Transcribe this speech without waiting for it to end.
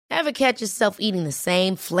Ever catch yourself eating the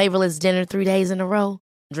same flavorless dinner 3 days in a row?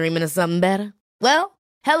 Dreaming of something better? Well,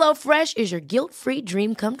 HelloFresh is your guilt-free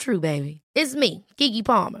dream come true, baby. It's me, Keke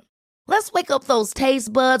Palmer. Let's wake up those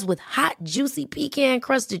taste buds with hot, juicy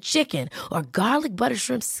pecan-crusted chicken or garlic butter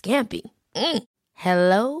shrimp scampi.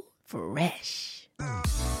 Hello Fresh.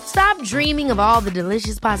 Stop dreaming of all the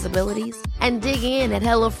delicious possibilities and dig in at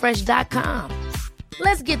HelloFresh.com.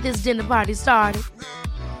 Let's get this dinner party started.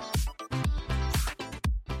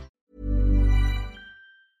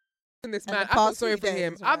 This man, I feel sorry for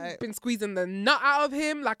him. Right? I've been squeezing the nut out of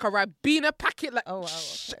him like a Ribena packet. Like, oh wow,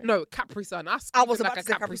 okay. No, Capri Sun. I was like about a to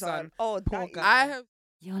say Capri Sun. Oh, Poor that guy. I have.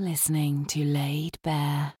 You're listening to Laid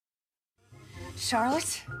Bare.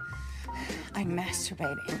 Charlotte, I'm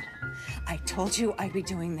masturbating. I told you I'd be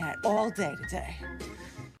doing that all day today.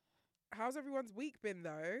 How's everyone's week been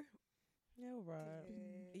though? Yeah, all right.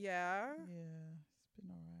 Yeah. Yeah, it's been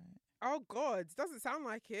alright. Oh God, doesn't sound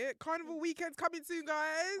like it. Carnival weekend's coming soon,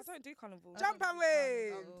 guys. I don't do carnival. Jump and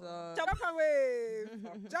wave. Jump. Jump and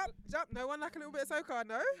wave. Jump. No one like a little bit of soca,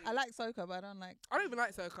 no? I like soca, but I don't like. I don't even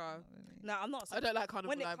like soca. No, I'm not. I don't like carnival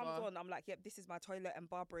When it either. comes on, I'm like, yep, this is my toilet and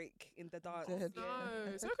bar break in the dance. Dead. No,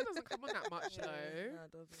 soca doesn't come on that much though. No,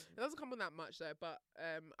 it doesn't. It doesn't come on that much though, but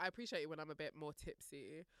I appreciate it when I'm a bit more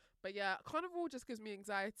tipsy. But yeah, carnival just gives me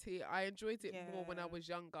anxiety. I enjoyed it more when I was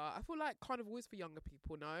younger. I feel like carnival is for younger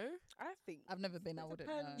people, no? I think. I've never been. I wouldn't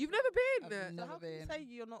know. You've never been? I've never How can you been. say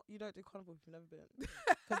you don't do carnival if you've never been?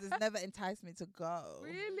 Because it's never enticed me to go.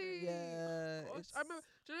 Really? Yeah. Gosh, I remember,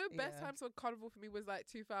 do you know the best times for carnival for me was like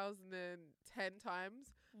 2010 times?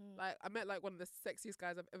 Like I met like one of the sexiest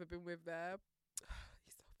guys I've ever been with there.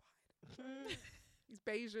 He's so fine. He's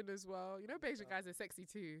Bayesian as well. You know Bayesian guys are sexy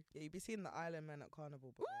too. Yeah, you'd be seeing the island men at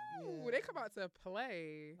carnival. But Ooh, they come out to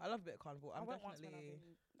play. I love a bit of carnival. I'm went once when definitely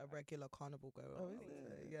I've a regular carnival goer. Oh, is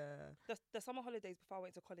it? Yeah. The summer holidays before I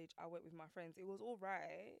went to college, I went with my friends. It was all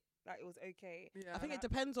right. Like it was okay. Yeah, I think it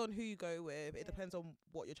depends on who you go with. It depends on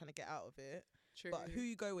what you're trying to get out of it. True. But who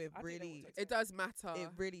you go with I didn't know really, what to It does matter. it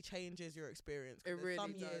really changes your experience. 'Cause It there's really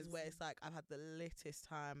some years does. where it's like I've had the littest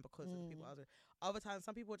time because of the people I was with. Other times,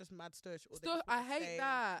 some people are just mad stush. Or they Stush, just wanna I hate stay-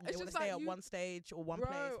 that. They It's want just to stay like at one stage or one Bro,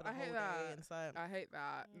 place for the I hate whole that. day. And it's like, I hate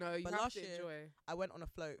that. No, you But have last to year- enjoy. I went on a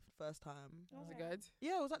float for the first time. Was it good?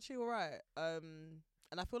 Yeah, it was actually alright.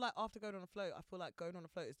 And I feel like after going on a float, I feel like going on a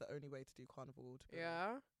float is the only way to do carnival. To be honest.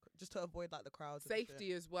 Yeah. Just to avoid like the crowds. and shit.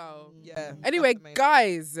 Safety as well. Yeah. Anyway, that's the main-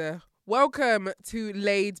 guys, welcome to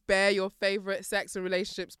Laid Bare, your favourite sex and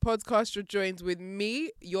relationships podcast. You're joined with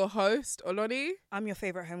me, your host, Oloni. I'm your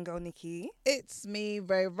favorite homegirl, Nikki. It's me,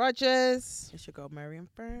 Ray Rogers. It's your girl, Marion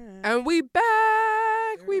Friend. And we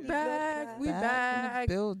back. We Back. back. We Back in the back.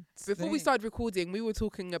 build Before we thing. started recording, we were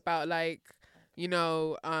talking about like, you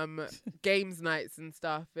know, games nights and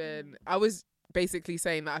stuff. And I was basically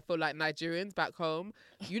saying that I feel like Nigerians back home,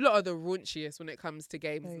 you lot are the raunchiest when it comes to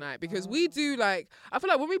games night, because we do like, I feel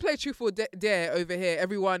like when we play Truth or Dare over here,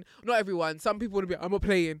 not everyone, some people would be, I'm not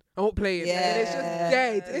playing. And it's just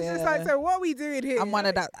dead. It's just like, so what are we doing here? I'm one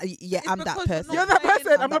of that. Yeah, I'm that because you're person. You're that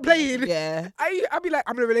person. I'm not playing. Yeah. I'd be like,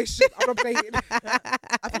 I'm in a relationship. I'm not playing.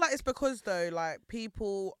 I feel like it's because though, like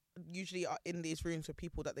people usually are in these rooms with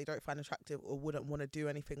people that they don't find attractive or wouldn't want to do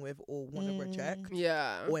anything with or want to reject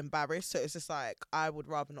Yeah. or embarrass. So it's just like I would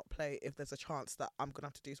rather not play if there's a chance that I'm gonna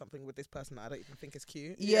have to do something with this person that I don't even think is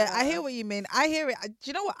cute. Yeah, I hear what you mean. I hear it. Do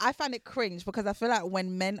you know what? I find it cringe because I feel like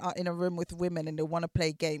when men are in a room with women and they want to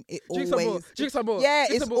play game, it Drink some more. always Drink some more. yeah,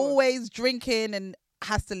 Drink it's some more. always drinking and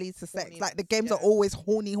has to lead to sex. Like the games are always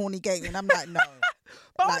horny games, and I'm like, no.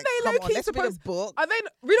 But Like, aren't they come low on, key let's read a supposed? book. Are they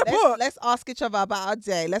read a book? Let's ask each other about our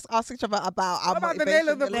day. Let's ask each other about our What about the nail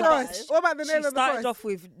of the motivation in cross? life. What about the She nail of the started cross? off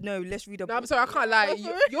with, no, let's read a No, I'm book. sorry, I can't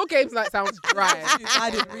lie. Your games night sounds dry. I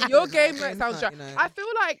didn't read Your it. games night sounds dry. You know. I feel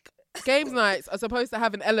like games nights are supposed to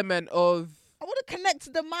have an element of I want to connect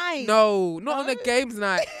to the mind. no, not on a games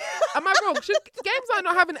night. Am I wrong? Should games night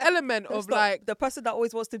not have an element of Stop. like the person that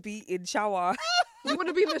always wants to be in shower. you want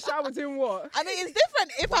to be in the shower doing what? I mean, it's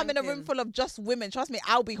different if I'm in a room full of just women. Trust me,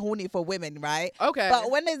 I'll be horny for women, right? Okay.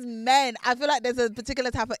 But when there's men, I feel like there's a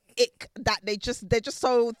particular type of ick that they're just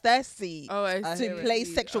so thirsty Oh, I to see. play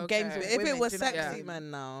sexual Okay. games with If women. it was do you know what I sexy mean?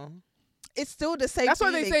 man now. It's still the same. That's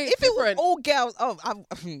why they feeling. say it's if it was different. all girls, I'm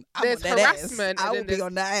There's on that harassment and I'll then be there's-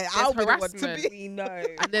 on that. there's I'll be the one to harassment. be. We know.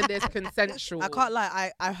 And then there's consensual. I can't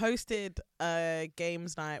lie. I hosted a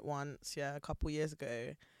games night once, a couple years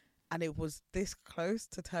ago, and it was this close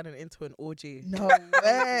to turning into an orgy. No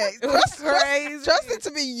way. It was crazy. Trust it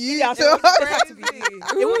to be you. Yeah, to it host. to be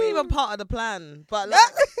you. It wasn't even part of the plan, but like,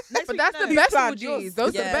 next But thing that's you the know- best planned orgies. yours. Those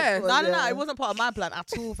are the best. No, Yeah. it wasn't part of my plan at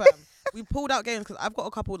all, fam. we pulled out games because I've got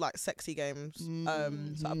a couple like sexy games.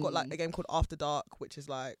 So I've got like a game called After Dark, which is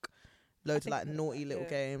like loads of like naughty little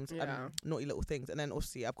games, naughty little things, and then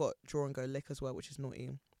obviously I've got Draw and Go Lick as well, which is naughty.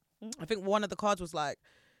 I think one of the cards was like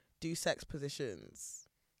do sex positions,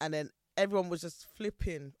 and then everyone was just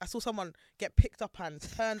flipping. I saw someone get picked up and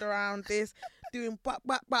turned around doing but.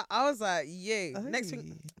 I was like, yeah. Next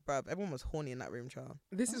thing, bruv, everyone was horny in that room, child.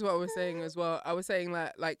 This is what I was saying as well. I was saying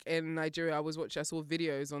that like in Nigeria, I saw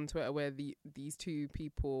videos on Twitter where these two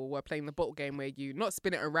people were playing the bottle game where you not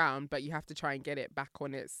spin it around, but you have to try and get it back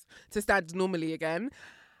on its to stand normally again.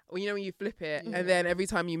 Well, you know when you flip it, and then every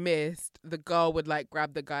time you missed, the girl would like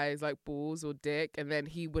grab the guy's like balls or dick, and then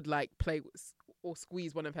he would like play or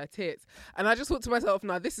squeeze one of her tits. And I just thought to myself,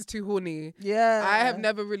 nah, this is too horny. Yeah. I have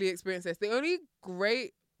never really experienced this. The only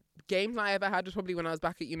great games I ever had was probably when I was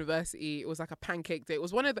back at university. It was like a pancake day. It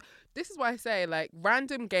was one of the, this is why I say like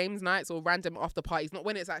random games nights or random after parties, not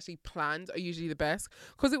when it's actually planned, are usually the best,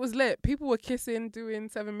 because it was lit. People were kissing, doing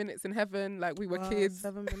 7 minutes in heaven like we were kids.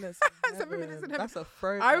 7 minutes 7 minutes in heaven. That's a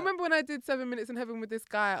throwback. I remember when I did 7 minutes in heaven with this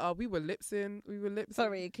guy. We were lip-syncing.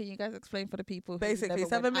 Sorry, can you guys explain for the people who Basically, never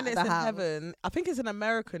 7 went out minutes the in house? heaven. I think it's an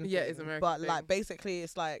American Yeah, thing, it's American but thing. like basically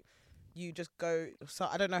it's like you just go, so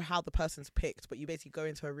I don't know how the person's picked, but you basically go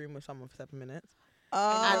into a room with someone for 7 minutes.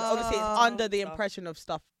 And obviously it's under the impression of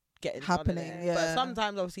stuff getting happening, done in it. yeah. But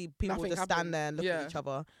sometimes obviously people Nothing just happens. stand there and look Yeah. at each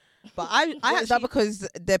other. But I Is actually, that because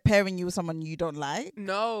they're pairing you with someone you don't like?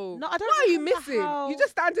 No. No, I don't What are you remember missing? how- You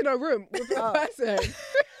just stand in a room with a person.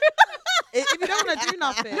 if you don't want to do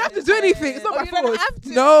nothing, You don't have to do anything. It's not my you don't fault. have to.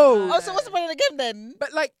 No. Oh, so what's the point of the game then?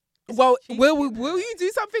 But like, well, cheating, will you do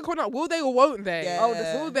something or not? Will they or won't they? Yeah.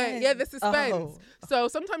 Oh, will they? Yeah, the suspense. Oh. So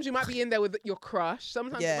sometimes you might be in there with your crush.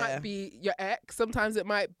 Sometimes it Yeah. might be your ex. Sometimes it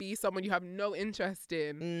might be someone you have no interest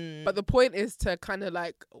in. Mm. But the point is to kind of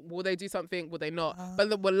like, will they do something? Will they not? Ah. But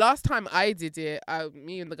the last time I did it,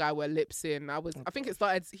 me and the guy were lips in. I think it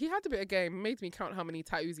started. He had a bit of game. Made me count how many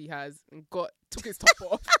tattoos he has and took his top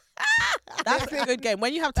off. That's a good game.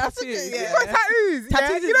 When you have tattoos, a good- He's yeah. got tattoos.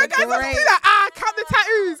 Tattoos You is know, a guys have to great- do that. Count the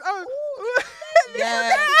tattoos. Oh.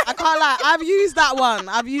 yeah, I can't lie. I've used that one.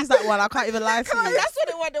 I can't even lie to you. That's what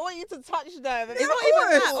they want. They want you to touch them. It's not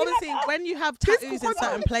even that. Honestly, when you have tattoos in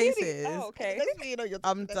certain places, Oh, okay.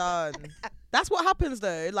 I'm done. That's what happens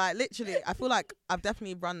though. Like literally, I feel like I've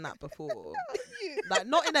definitely run that before. Like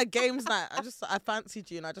not in a games night. I fancied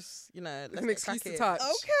you and I just, let's An get excuse to cracking. touch.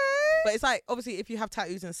 But it's like obviously if you have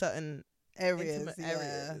tattoos in certain Areas, intimate yeah.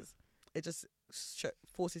 areas, it just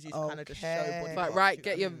forces you to kind of just show body Like, parts, right, you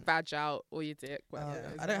get know your what I mean? badge out or your dick. Whatever it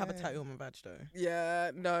is. I don't have a tattoo on my badge though.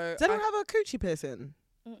 Yeah, no. Does anyone have a coochie piercing?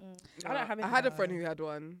 I don't have I any. had a friend who had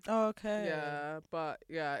one. Oh, okay. Yeah, but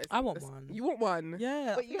yeah. I want one. You want one?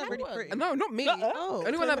 Yeah. But I you think they're had really one? pretty. No, not me. Oh,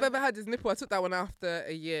 Only one okay. I've ever had is nipple. I took that one after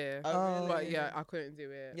a year. Oh, But really? yeah, I couldn't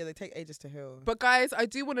do it. Yeah, they take ages to heal. But guys, I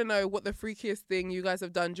do want to know what the freakiest thing you guys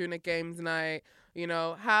have done during a games night. You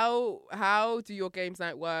know, how do your games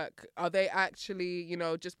night work? Are they actually,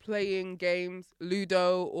 just playing games,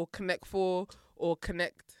 Ludo or Connect 4 or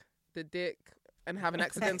Connect the Dick and have an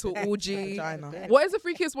accidental orgy? Vagina. What is the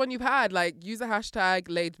freakiest one you've had? Like, use the hashtag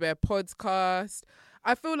LaidBarePodcast.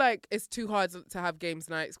 I feel like it's too hard to have games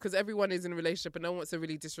nights because everyone is in a relationship and no one wants to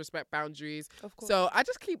really disrespect boundaries. Of course. So I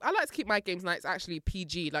like to keep my games nights actually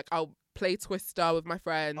PG. Like I'll play Twister with my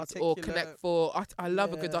friends or Articulate. Connect 4. I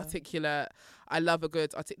love a good Yeah. articulate. I love a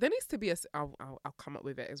good There needs to be a. I'll come up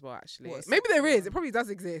with it as well. Actually, What, a maybe there sexy is. one? It probably does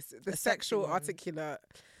exist. The A sexy sexual one. articulate.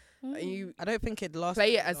 And you I don't think it lasts.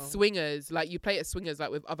 play it very as long. swingers. Like you play it as swingers,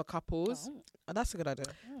 like with other couples. Oh, that's a good idea.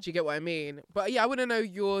 Do you get what I mean? But yeah, I want to know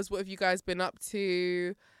yours. What have you guys been up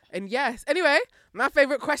to? And yes, anyway, my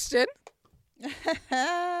favorite question.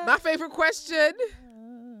 My favorite question.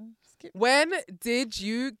 When did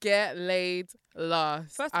you get laid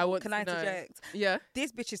last? First of I all, want can to I know. interject? Yeah.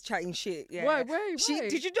 This bitch is chatting shit. Yeah. Why?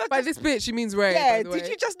 Did you not By just, this bitch, she means Ray. yeah, by the did way.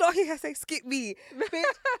 you just not hear her say skip me? Bitch,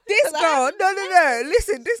 this girl, no.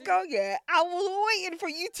 Listen, this girl, yeah, I was waiting for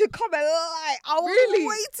you to come and lie. I was Really?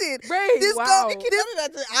 waiting. Ray, This wow. girl,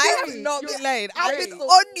 I have Ray, not you're- been laid. I've Ray. been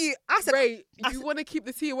on you. I said, Ray, you want to keep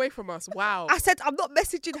the tea away from us? Wow. I said, I'm not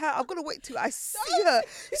messaging her. I'm gonna wait till I see her.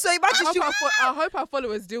 So I imagine I hope our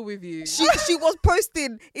followers deal with you. she was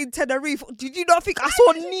posting in Tenerife. Did you not think I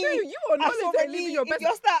saw knee? You on I saw holiday my living knee your in best.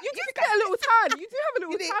 your snap. You do get a little tan. You do have a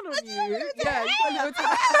little did. tan on you. Yeah, you got a little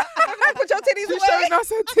tan. Put your titties She's away. showing us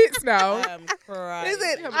her tits now. I'm crying.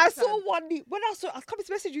 Listen, Yeah, but I you saw can. one knee. When I was coming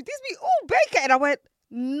to message you, this be all bacon. And I went,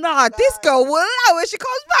 nah, this girl will allow when she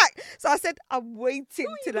comes back. So I said, I'm waiting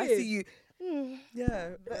till I with? see you. Yeah.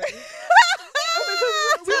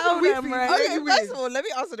 Tell them, right? Okay, first of all, let me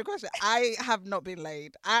answer the question. I have not been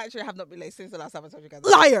laid. I actually have not been laid since the last time I told you guys.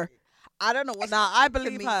 Liar. I don't know what's Nah, I happening to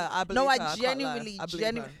believe me. her. I believe No, her. I can't lie. genuinely, I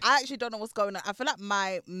believe her. I actually don't know what's going on. I feel like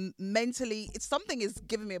my mentally, it's something is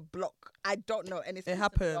giving me a block. I don't know, and It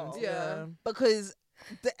happened. Yeah. because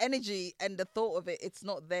the energy and the thought of it, it's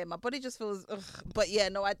not there. My body just feels. Ugh. But yeah,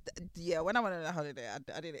 no, when I went on a holiday,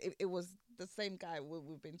 I did it. It was the same guy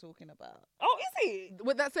we've been talking about. Oh, is he?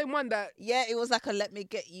 With that same one that Yeah, it was like a let me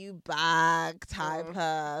get you back type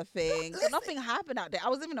thing. So nothing happened out there. I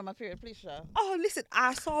was even on my period, please, sure. Oh, listen,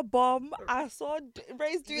 I saw Bomb. I saw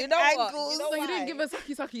Ray's doing You know what? angles. You know so you why? didn't give us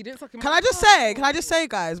sucky. You didn't suck him. Can I just say,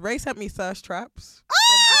 guys, Ray sent me thirst traps.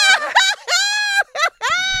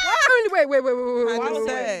 Why only wait? Can I just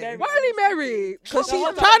say? Why only Mary? Because she's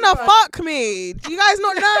What- trying to fuck me. Do you guys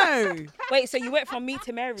not know? Wait, so you went from me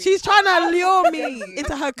to Mary? She's trying to lure me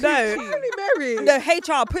into her coochie. Why only Mary? No,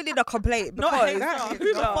 HR, put in a complaint. Not Because HR.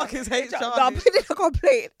 Who the fuck is HR? No, put in a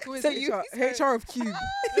complaint. Who is So HR of Cube. in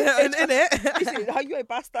it. Listen, how you a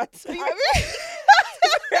bastard? Are you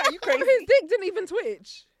His crazy? dick didn't even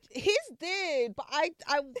twitch. His did, but I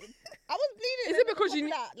was bleeding. Is it because you?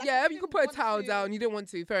 Like, I Yeah, you didn't could put a want towel to- down. You didn't want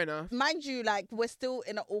to. Fair enough. Mind you, like we're still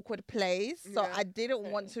in an awkward place, so Yeah. I didn't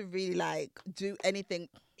want to really like do anything.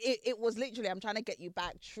 It was literally I'm trying to get you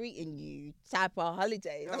back, treating you type of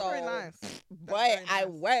holiday. That's so, very nice. Boy, very I nice.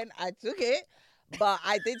 went, I took it, but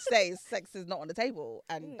I did say sex is not on the table,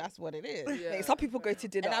 and that's what it is. Yeah. Mate, some people go to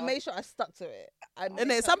dinner. And I made sure I stuck to it. And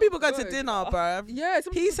then some people go to Good. dinner, bruv. Yeah.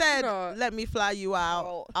 some He people do said, that. "Let me fly you out.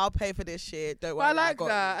 Oh. I'll pay for this shit. Don't But worry." I like got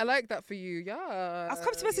that. you." I like that for you. Yeah. I was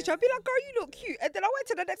coming to message her, I'd be like, girl, you look cute. And then I went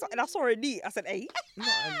to the next one and I saw a knee. I said, hey, Not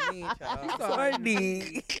a knee, child. saw a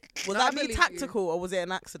knee. Was No, I that me believe you. tactical or was it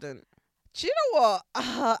an accident? Do you know what?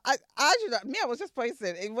 I actually, I was just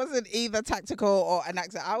posting. It wasn't either tactical or an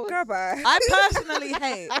accident. I was, Girl, bye. I personally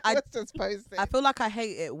hate. I was just posting. I feel like I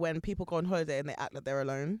hate it when people go on holiday and they act like they're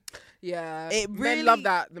alone. Yeah. It Men really love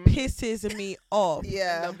that. The most. Pisses me off.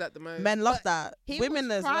 yeah. Love that the most. Men love But that. He Women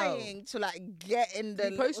was as well. trying to like get in the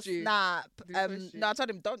Did he post little you? snap. Did he post you? No, I told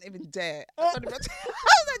him don't even dare. I told him, I was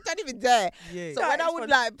like, don't even dare. Yeah. So That when I is would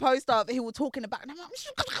funny. like post up, he would talk in the back, and I'm like,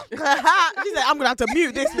 She said, "I'm gonna have to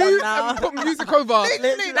mute this one now." Put music over.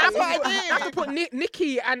 Literally, that's what I I have to did. put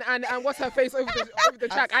Nikki and what's her face over the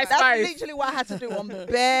track. I That's Spice. literally what I had to do on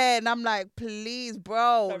bed. And I'm like, please,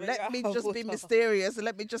 bro, Sorry, let me out of just be order. mysterious and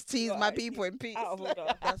let me just tease my Right. people in peace. Out of order.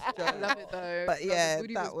 I love it though. But yeah,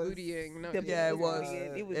 booty that was was- bootying. No, The Yeah, it booty was.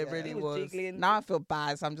 jiggling. It really was. jiggling. Now I feel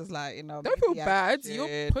bad, so I'm just like, you know. Don't feel maybe I bad. Your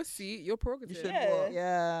should. pussy, your prerogative. should Yeah. what?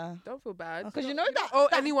 Yeah. Don't feel bad. Because you know don't that, owe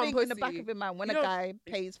that anyone thing pussy. in the back of your mind when You a don't- guy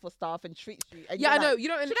pays for stuff and treats you. And Yeah, I you're know. like, You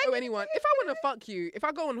don't should I owe be anyone. If I want to fuck you, if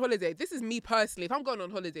I go on holiday, this is me personally. If I'm going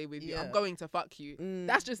on holiday with you, Yeah. I'm going to fuck you. Mm.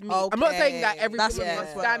 That's just me. I'm not saying that Okay. every That's woman me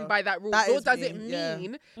must as stand well. by that rule. That Nor is does me, it yeah.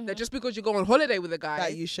 mean that just because you go on holiday with a guy,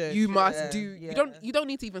 That you should. you must yeah. do. Yeah. You don't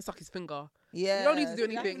need to even suck his finger. yeah. You don't need to do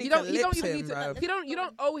anything. need You don't to even lips need him, to. bruv. You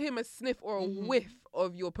don't owe him a sniff or a whiff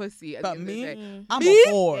of your pussy. At But the end me? of the day. I'm Me? a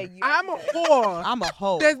whore. I'm a whore. I'm a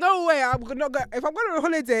hoe. There's no way I'm not going. If I'm going on a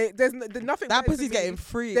holiday, there's nothing. That better to pussy's me getting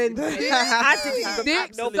free. Then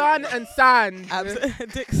dick, sun, and sand.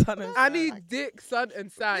 Dick, son, and I sand. need dick, sun,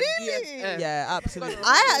 and sand. Really? DSS. Yeah, absolutely.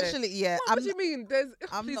 I actually, yeah. What do you mean?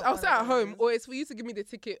 I'm Please, not I'll one sit of at home, those. or it's for you to give me the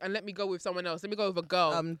ticket and let me go with someone else. Let me go with a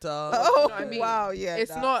girl. I'm done. Oh, what I mean? wow, yeah.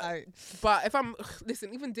 It's nah, not- I- But if I'm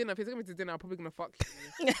listen, even dinner, if he's coming to dinner, I'm probably gonna fuck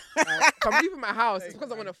you. If I'm leaving my house, it's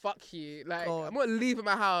because I want to fuck you. Like God. I'm not leaving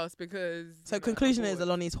my house because. So you know, conclusion I'm is bored.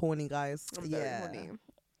 Aloni's horny, guys. I'm very Yeah. horny.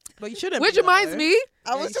 But you shouldn't. Which be, reminds though. me,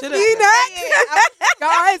 I was you just shouldn't.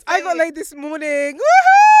 guys, I got Say laid this morning.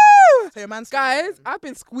 Woohoo! So your man's Guys, I've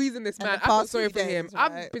been squeezing this And man. the I feel past sorry 3 for him. days,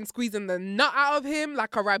 I've right? been squeezing the nut out of him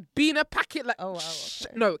like a Ribena packet. Like, Oh, wow, shh,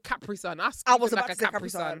 okay. no, Capri Sun. I I squeezed was him about like to a say Capri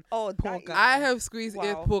Sun. Oh, Poor that guy. I have squeezed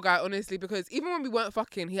this Wow. poor guy, honestly, because even when we weren't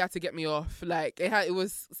fucking, he had to get me off. Like, it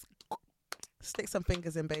was Stick some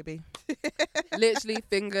fingers in, baby. literally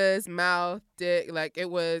fingers, mouth, dick. Like, it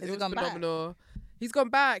was he gone back? phenomenal. He's gone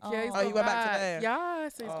back. Yeah, he's Oh. gone you went back today? Yeah,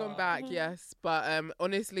 so he's gone Oh. back. Yes, but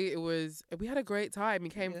honestly, we had a great time. He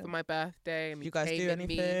came Yeah. for my birthday, and You he guys came do in me,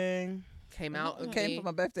 anything? came out of Came me, for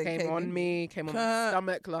my birthday. came on in. me, came on my Cut.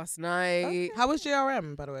 stomach last night. How was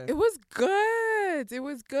JRM, by the way? It was good. It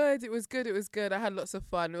was good. It was good. It was good. I had lots of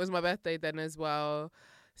fun. It was my birthday then as well.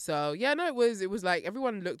 So yeah, no, it was like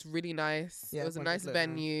everyone looked really nice. Yeah, it was a everyone nice did look nice.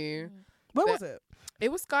 venue. Where but- was it?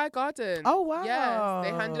 It was Sky Garden. Oh, wow. Yes,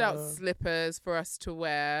 they handed out slippers for us to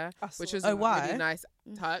wear, which was a really nice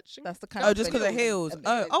touch. That's the kind Oh, of just because of heels.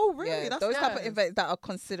 Oh, really? Yeah, That's those type of nice. events that are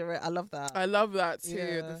considerate. I love that. I love that too.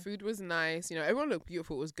 Yeah. The food was nice. You know, everyone looked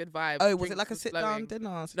beautiful. It was good vibes. Oh, was it Drinks like a was sit-down flowing.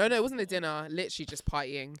 dinner? No, it wasn't a dinner. Literally just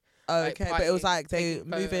partying. Oh, like, okay, but it was partying, like they taking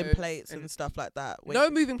moving photos plates and stuff like that. No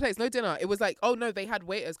moving plates, no dinner. It was like, oh no, they had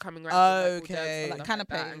waiters coming around. Oh, with, like, hors okay. d'oeuvres and Like stuff like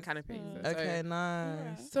that, canapes. and canapes. Okay,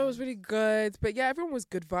 nice. So it was really good. But yeah, everyone was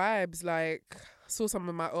good vibes. Like, saw some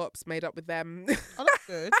of my ops, made up with them. Oh, that's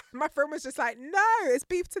good. My friend was just like, no, it's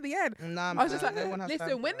beef to the end. Nah, I was just man, like, everyone has time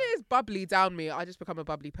listen, for when that. there's bubbly down me, I just become a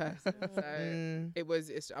bubbly person. So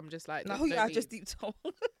Mm. I'm just like, Oh don't yeah, I leave. just deep tone.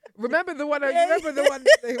 Remember the one? Yeah. Remember the one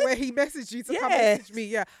where he messaged you to come Yeah. message me?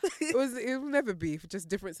 Yeah, it was never beef, just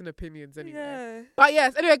difference in opinions anyway. Yeah. But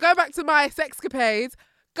yes, anyway, going back to my sexcapades,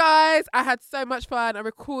 guys, I had so much fun. I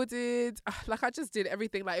recorded, like I just did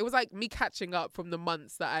everything. Like it was like me catching up from the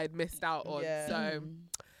months that I had missed out on. Yeah. So,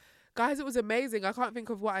 guys, it was amazing. I can't think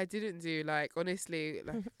of what I didn't do. Like honestly,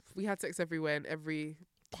 like we had sex everywhere in every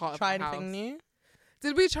part Try of the anything house. new?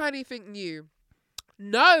 Did we try anything new?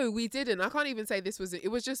 No, we didn't. I can't even say this was it. It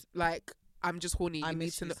was just like I'm just horny. I You need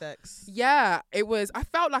miss to you know. sex. Yeah, it was. I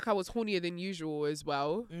felt like I was hornier than usual as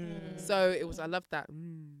well. Mm. So it was. I love that.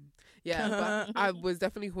 Yeah, but I was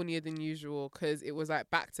definitely hornier than usual because it was like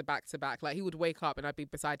back to back to back. Like he would wake up and I'd be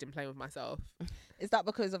beside him playing with myself. Is that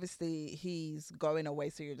because obviously he's going away,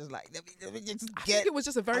 so you're just like, let me just I get think it was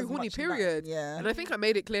just a very as horny much of that- period. Yeah. And I think I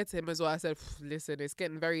made it clear to him as well. I said, listen, it's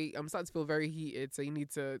getting very. I'm starting to feel very heated, so you need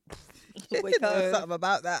to There's something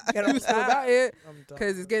about that. do something about it I'm done.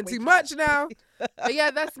 because it's getting too Wake much now. But yeah,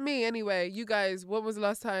 that's me anyway. You guys, when was the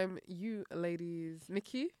last time you ladies,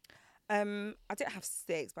 Nikki? I didn't have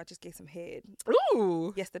sex, but I just gave some head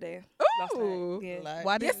Ooh, yesterday. Last ooh. night. Yeah. Like,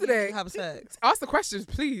 Why didn't Yesterday. you have sex? Ask the questions,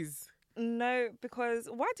 please. No, because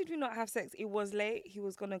why did we not have sex? It was late. He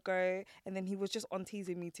was gonna go, and then he was just on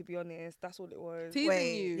teasing me. To be honest, that's all it was. Teasing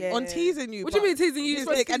Wait, you. yeah. On teasing you. What do you but mean teasing you? His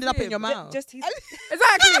You're dick supposed ended to up tease in your him. mouth. Just teasing.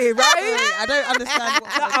 Exactly, right? Wait, I don't understand.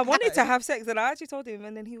 What I wanted to have sex, and I actually told him,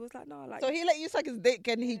 and then he was like, "No, like." So he let you suck his dick,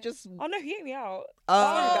 and he just. Oh no, he ate me out.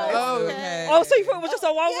 Oh, okay. Oh, so you thought it was just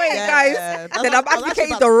a one way, Yeah, guys? that's And then what- I'm I was actually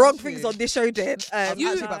advocating about the to wrong ask you. things on this show, then. You-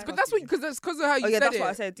 actually about to But that's what because of how you Oh yeah, said that's it. what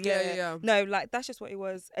I said. Yeah, Yeah. No, like that's just what it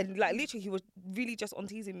was, and like literally, he was really just on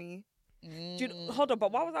teasing me. Do you, hold on,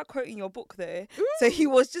 but why was I quoting your book there? So he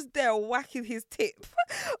was just there whacking his tip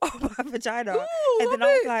on my vagina, and then I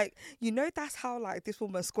was like, you know, that's how like this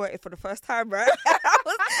woman squirted for the first time, right?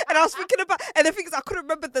 and I was thinking about, and the thing is, I couldn't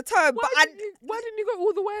remember the term, but Why didn't you go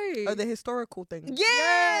all the way? Oh, the historical thing.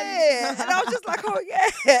 yeah, and I was just like, oh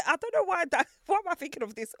yeah, I don't know why am I thinking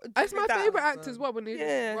of this? That's my That. favorite act as well when they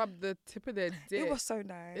Yeah. just rub the tip of their dick. It was so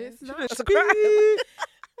nice. It's It nice. was a crime.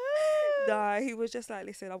 Nah, he was just like,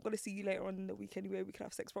 listen, I'm gonna see you later on in the week anyway. We can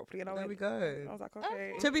have sex properly. And I There went, we go. I was like,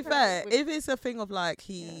 okay. To be fair, if it's a thing of like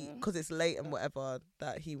Yeah. because it's late and whatever,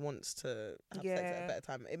 that he wants to have sex at Yeah. a better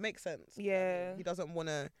time, it makes sense. Yeah. He doesn't want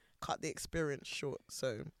to cut the experience short.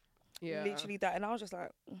 So Yeah. Literally that, and I was just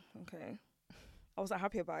like, okay. I wasn't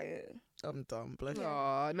happy about it. I'm done. Bless you.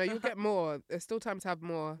 Oh, no, you'll get more. There's still time to have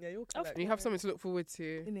more. Yeah, you'll Of collect. And you have something to look forward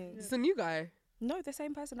to. Innit? It's a new guy. No, the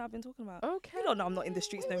same person I've been talking about. Okay. You don't know I'm not in the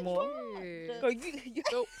streets no more. Okay. No, you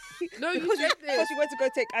No, you because said because this. you went to go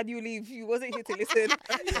take annual leave. You wasn't here to listen.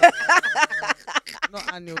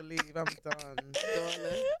 Not annual leave. I'm done.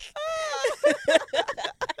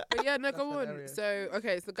 But yeah, no, That's go on. hilarious. So,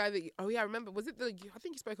 okay, it's the guy that I remember. Was it I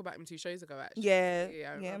think you spoke about him 2 shows ago, actually. Yeah,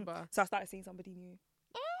 Yeah, I remember. So I started seeing somebody new,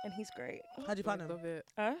 and he's great. How'd you find I him? love it.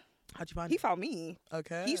 Huh? How'd you find He him? found me.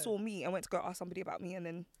 Okay. He saw me and went to go ask somebody about me, and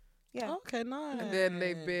then yeah, Okay, nice. And then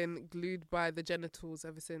they've been glued by the genitals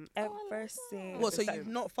ever since. ever since. What? So Ever you've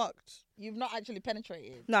since. not fucked? You've not actually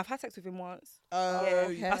penetrated. No, I've had sex with him once. Oh, Yeah,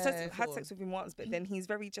 you I have had sex with him once, but then he's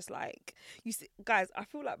very just like you see, guys. I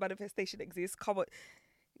feel like manifestation exists. Come on,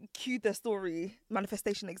 cue the story.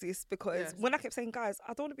 Manifestation exists because Yes. when I kept saying, guys,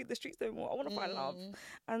 I don't want to be in the streets no more. I want to find love,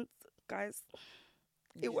 and guys,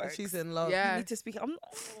 it works. She's in love. You Yeah, need to speak. I'm not.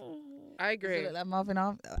 I Does it agree. look like Marvin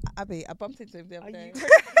Abbey. I bumped into him the other Are day. you?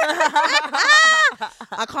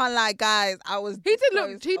 I can't lie, guys. I was. He did look.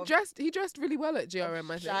 close He of- dressed really well at of GRM.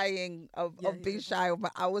 I think. shying of Yeah, being yeah. shy,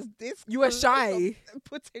 but I was this. You were close shy? of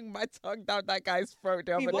putting my tongue down that guy's throat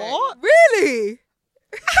the other day. What? Really?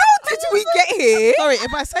 How did we get here? Sorry,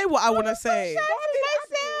 if I say what I want to say.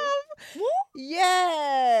 What?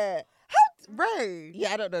 Yeah. Ray.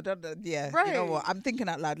 Yeah, I don't know. Yeah, you know Right. what? I'm thinking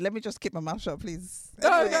out loud. Let me just keep my mouth shut, please.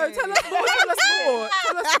 No, Anyway. tell us more. Tell us more.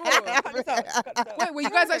 Tell us more. Cut this out. Wait, were you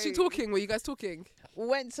guys actually talking? Were you guys talking? We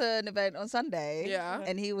went to an event on Sunday. Yeah.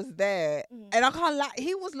 And he was there. And I can't lie,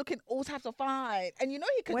 he was looking all types of fine. And you know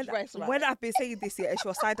he could dress right. When I've been saying this year, it's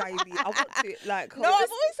your side-eyeing me. I want to, like... No, I've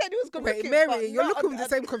always said he was good Wait, looking. Mary, but you're not looking with the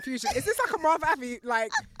same confusion. Is this like a Marv Abbey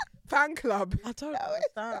like fan club? I don't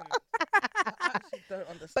understand. I actually don't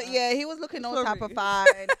understand. But yeah, he was looking all type of fine.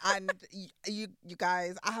 And you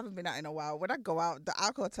guys, I haven't been out in a while. When I go out, the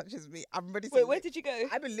alcohol touches me. I'm ready to Wait, where did you go?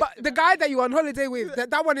 I've been But the guy that you're on holiday with,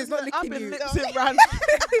 that one is not I've licking been you. lipsing round.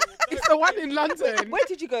 It's the one in London. Where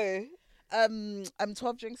did you go?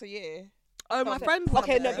 12 drinks a year. Oh, my friend.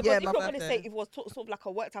 Okay, no, went because there. if my you're going to birthday. say if it was sort of like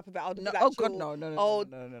a work type of event, I would be No, like, oh god, chill. no. Oh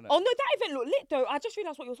no, that event looked lit though. I just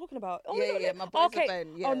realised what you were talking about. Oh, Yeah, look, yeah, lit. my boy's okay. event,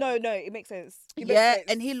 yeah. Oh no, it makes sense. It makes Yeah, sense.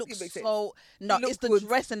 and he It looks makes sense. so. No, He it's the looked good.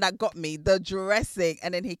 dressing that got me. The dressing,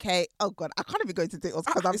 and then he came. Oh god, I can't even go into details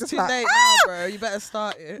because I'm It's just too like. late now, bro. You better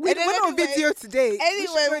start it. We're And then not on anyway- video today.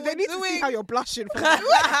 anyway, they need to see how you're blushing. For that.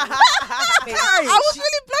 I was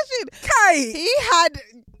really blushing. Kai. He had,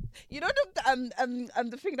 you know,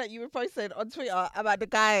 the thing that you posted on Twitter about the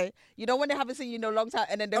guy. You know when they haven't seen you in a long time,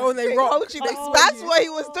 and then they they rock. hold you. Oh, That's yeah. what he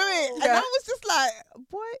was doing, and Yeah. I was just like,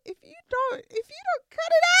 boy, if you don't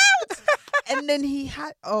cut it out. And then he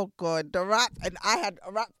had, oh god, the rap, and I had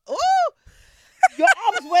a rap. Oh, Your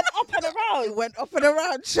arms went up and around. it went up and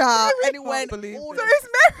around, child, and it can't went. believe all it. the-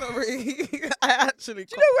 Sorry. I actually.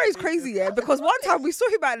 Do you know where it's crazy? Yeah, because one time we saw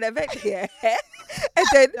him at an event here, and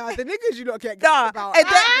then Nah, the niggas you not get nah, about. and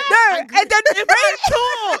then Ray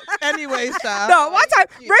talk. Anyway, Sam. No, one time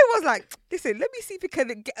Ray was like, "Listen, let me see if he can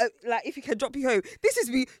get, if he can drop you home. This is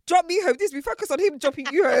me, drop me home. This is me. Focus on him dropping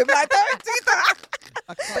you home. Like, don't do that."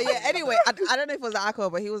 But yeah, anyway, I don't know if it was the alcohol,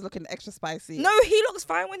 but he was looking extra spicy. No, he looks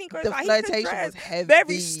fine when he goes. The like, he can flirtation dress. was heavy.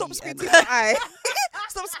 Mary, stop squinting my eye.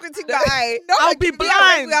 Stop squinting my eye. No, I'll be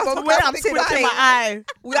blind. we are But talking when I'm something, squinting okay? my eye,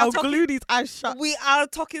 We are I'll talking- glue these eyes shut. We are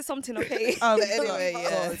talking something, okay? But anyway, God.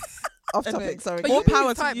 yeah. Off topic, Anyway. sorry. But More you know power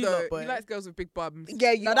his to type, you though. lot, boy. He likes girls with big bums.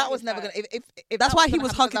 Yeah, you No, are that was his never type. gonna. If That's that why was he gonna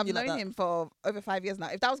was happen, 'cause hugging you I've like known that. him for over 5 years now.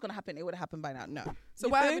 If that was gonna happen, it would have happened by now. No, So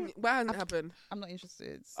You why think? hasn't it happened? I'm not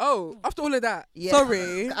interested. Oh, after all of that. Yeah.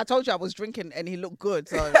 Sorry. I told you I was drinking and he looked good.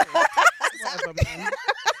 So Whatever, man.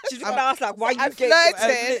 She's gonna ask like, why I you gay?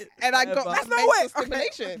 flirted and I got Whatever. my That's No mental way.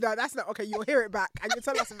 stimulation. No, that's not okay. You'll hear it back and you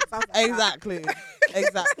tell us if it sounds like Exactly.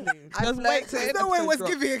 Exactly. I Just wait till flirted. that. the No way it was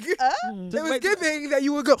episode drops. giving. It was wait till- giving that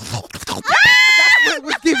you would go. That's what it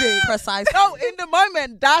was giving. Precisely. No, in the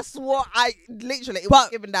moment, that's what I literally. It was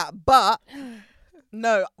But- given that, but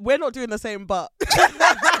No, we're not doing the same but.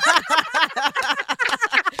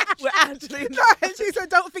 We're actually not. She said,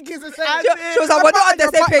 "Don't think it's the same." As She was like, we're not on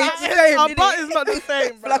the same page. Our butt is not the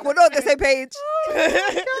same, bro. Like, we're not on the same page.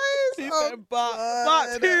 She Oh, said, but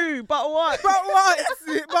God. who? But what? But what?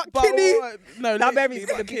 But But Kinney. what? No, Now literally, Mary's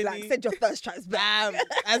gonna but be like, Kinney. send your thirst traps back. Bam.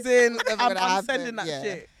 As in, Never I'm gonna happen, sending that yeah.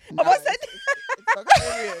 shit. no, I said,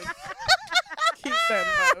 Period. Keep them,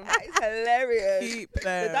 bro. it's hilarious. Keep But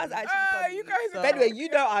them. that's actually funny. you guys are- But anyway, you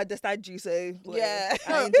know I understand you, so Yeah.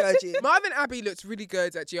 I enjoyed you. Marvin Abbey looks really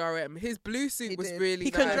good at GRM. His blue suit He was did. really He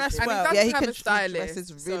can nice. dress And well. He doesn't Yeah, he have can a stylist.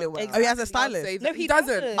 dresses really well. Oh, he has a I'll stylist? say that. No, he doesn't.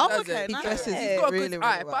 doesn't. Oh, doesn't. okay, He nice. dresses He's got a really, good really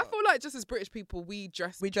eye. well. But I feel like just as British people, we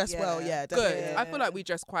dress well, yeah, good. definitely. I feel like we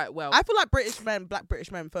dress quite well. I feel like British men, black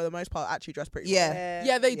British men, for the most part, actually dress pretty well.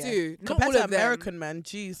 yeah, they Yeah. do. Not Compared all to of them. American men,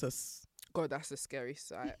 Jesus. God, that's a scary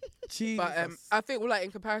sight. Jesus. But I think, like,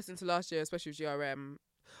 in comparison to last year, especially with GRM,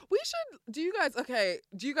 we should. Do you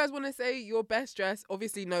guys want to say your best dress?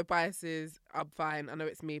 Obviously, no biases. I'm fine. I know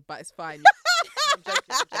it's me, but it's fine. I'm joking.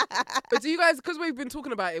 But do you guys? Because we've been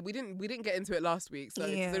talking about it, we didn't get into it last week. So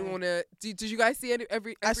Yeah. does anyone want to? Did you guys see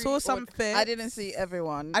every? I saw or- something. I didn't see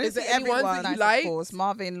everyone. I didn't Is there see any ones everyone. that you Nice, like? of course.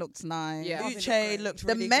 Marvin looks nice. Yeah. Uche looked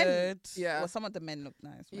The really men- good. Yeah. Well, some of the men look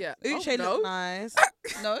nice. Yeah. Uche no. looked nice.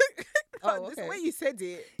 No. But Oh, the okay. way you said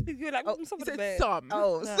it, You're like, some you of the said men. some.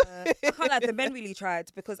 Oh, No, I can't like the men really tried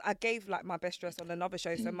because I gave like my best dress on another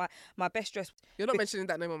show. So my best dress. You're not mentioning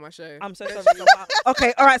that name on my show. I'm so sorry.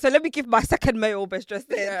 Okay, all right. So let me give my second male best dress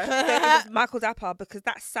then. Yeah. So it was Michael Dapper because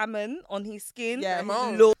that salmon on his skin. Yeah, Come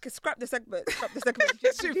on. Look, scrap the segment. Scrap the segment.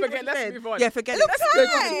 Shoot, You hear what forget, she let's said? move on. Yeah, forget it. Let's No,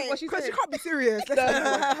 go. what she Because you said. can't be serious. Let's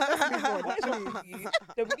move on. Actually.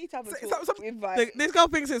 No, we need to have a So- talk some- with Vine. This girl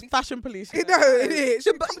thinks it's fashion police. you know. No, it is.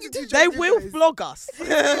 She comes into They judges, will guys. flog us. You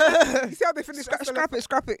see how they finish Scrap it,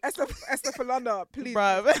 scrap it. Esther Falana, please.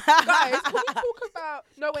 Bruv. Guys, can we talk about...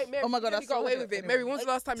 No, wait, Mary. Oh my God, you I got saw away it with it. anyway. Mary, when's the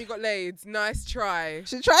last time you got laid? Nice try.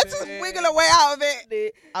 she tried to wiggle her way out of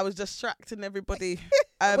it. I was distracting everybody. Wait,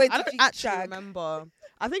 I did don't you actually shag? remember.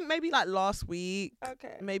 I think maybe like last week.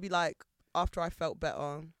 Okay. Maybe like after I felt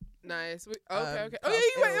better. Nice. Okay. I Oh yeah,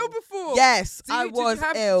 you was were ill before. Yes, So I was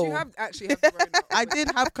ill. Did you actually have corona? I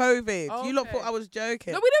did have COVID. Oh, You lot okay. thought I was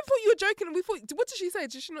joking. No, we didn't thought you were joking. We thought. What did she say?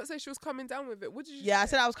 Did she not say she was coming down with it? What did you? Yeah, I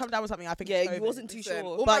say? said I was coming down with something. I think Yeah, it's you COVID. wasn't too Listen, sure.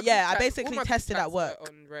 all But my yeah, group I chats- basically all my group tested at chats were work.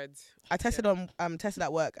 on red. I tested tested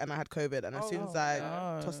at work and I had COVID, and as soon as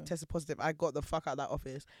I tested positive, I got the fuck out of that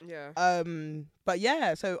office. Yeah. But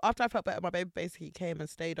yeah, so after I felt better, my baby basically came and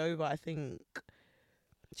stayed over. I think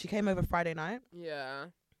she came over Friday night, Yeah.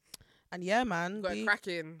 and yeah, man, Got it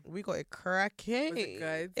cracking. we got it cracking. Was it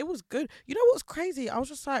good? It was good. You know what's crazy? I was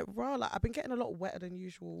just like, raw. Like I've been getting a lot wetter than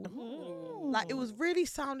usual. Like it was really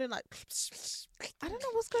sounding like. I don't know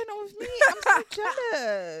what's going on with me. I'm so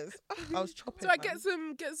jealous. I was chopping. So I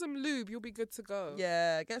man. get some lube. You'll be good to go.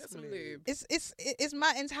 Yeah, get Get some some lube. lube. It's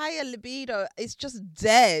my entire libido. It's just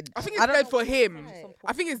dead. I think I it's don't dead know for what's him. right.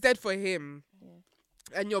 I think it's dead for him.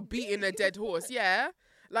 And you're beating a dead horse. Yeah.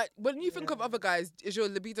 Like when you think of other guys, is your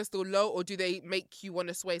libido still low, or do they make you want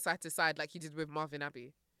to sway side to side like you did with Marvin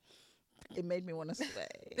Abbey? It made me want to sway.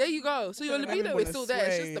 There you go. So your libido is still there.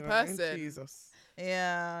 It's just the person. Jesus.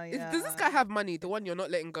 Yeah, yeah. Does this guy have money? The one you're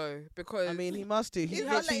not letting go? Because I mean, he must do. He He's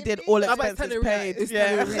not literally letting did me all go. How about expenses Tenerife? paid. It's Yeah.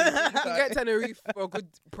 Tenerife. You can get Tenerife for good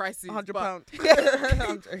prices. £100. but-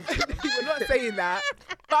 I'm joking. We're not saying that.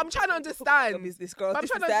 But I'm trying to understand. Business girl. But I'm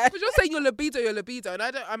This trying is to, that. because you're saying your libido, and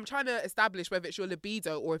I'm trying to establish whether it's your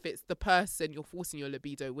libido or if it's the person you're forcing your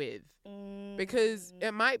libido with, because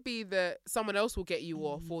it might be that someone else will get you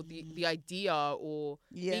off, or the idea, or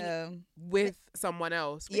Yeah. with someone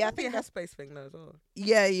else. Yeah, I I think think a headspace thing though as well.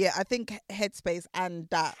 Yeah. I think headspace and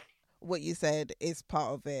that what you said is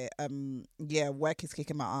part of it. Yeah, work is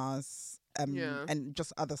kicking my ass. Yeah. And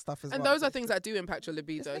just other stuff as And well. those are things that do impact your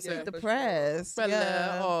libido. Especially So, depressed. Bella,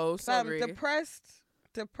 Yeah. oh, Fam, sorry.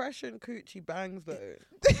 depression coochie bangs though.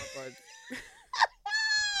 God.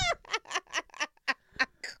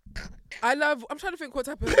 I'm trying to think what's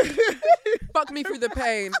happened. Fuck me through the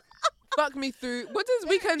pain. Fuck me through. What does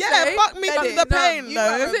Weekend Yeah, say? fuck me through the pain, you-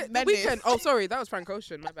 no. Was it the Menace. Weekend? Oh, sorry, that was Frank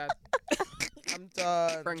Ocean. My bad. I'm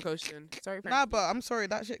done. Frank Ocean. Sorry, Frank. Nah, but I'm sorry,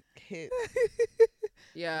 that shit hit.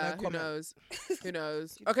 Yeah, No who comment. knows? Who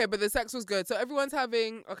knows? Okay, but the sex was good. So everyone's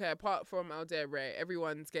having, okay, apart from Aldair Ray,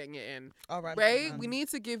 everyone's getting it in. All right, Ray, man. we need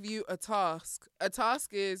to give you a task. A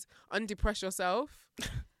task is undepress yourself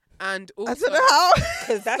and I also don't know how.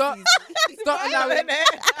 Because that's stop, easy.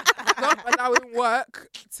 stop allowing work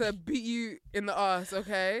to beat you in the ass,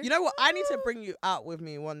 okay? You know what? I need to bring you out with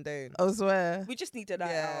me one day. I swear. We just need to that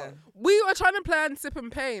Yeah. out. We were trying to plan Sip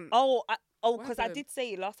and Paint. Because What I happened? did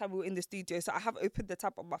say it last time we were in the studio, so I have opened the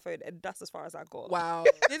tab on my phone, and that's as far as I got. Wow.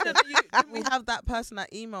 Didn't we have that person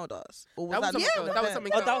that emailed us? Or was That was that something just else. the That was pen?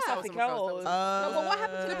 something Oh, else. that was That something That was else. something No, but what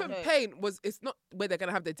happened to Slip that? and Paint was, it's not where they're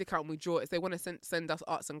gonna have their dick out and we draw it. It's they want to send us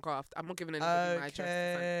arts and craft. I'm not giving anybody my address to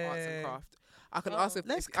send arts and Okay. craft. I can ask if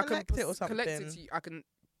Let's I can collect it or collect it something. to you. I can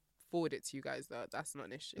forward it to you guys though. That's not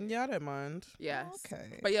an issue. Yeah, I don't mind. Yes.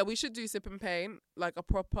 Okay. But yeah, we should do Sip and Paint, like a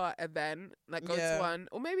proper event, like go Yeah. to one,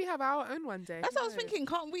 or maybe have our own one day. That's Who what I was knows? thinking.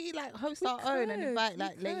 Can't we like host We our own and could, invite we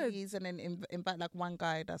like could. ladies and then invite like one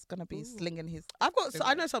guy that's gonna be slinging his.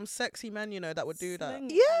 I know some sexy men, that would do that. Sling-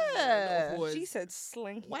 Yeah. Boys. She said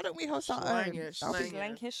sling. Why don't we host our Slang own? it, That'll be slang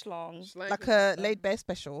Slang it. his schlong. Slang like it. a laid bear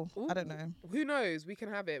special. I don't Ooh. know. Who knows? We can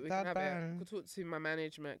have it. We That can have bang. it. We'll talk to my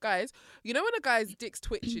management. Guys, you know when a guy's dick's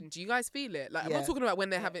twitching, do you guys feel it? Like, I'm Yeah. not talking about when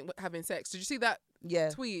they're having sex. Did you see that Yeah.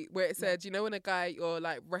 tweet where it said, you know when a guy, you're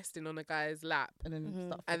like resting on a guy's lap And then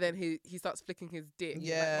stuff. and then he starts flicking his dick like,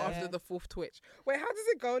 Yeah. after Yeah. the fourth twitch. Wait, how does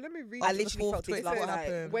it go? Let me read I it. literally felt twitch, it last what night.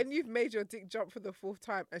 happened? When you've made your dick jump for the fourth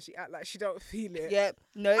time and she act like she don't feel it. Yep.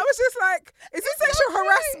 No. I was just like, is this sexual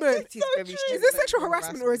harassment? It is very Is true. this sexual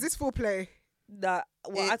harassment or is this foreplay? That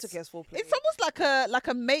well, I took It's- it as foreplay. It's almost like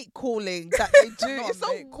a mate calling that they do. Not It's a so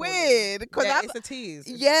mate calling. weird because Yeah, I've it's a tease.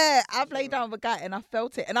 yeah I've laid down with a guy and I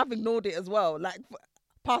felt it and I've ignored it as well. Like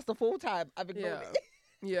past the full time I've ignored Yeah. it.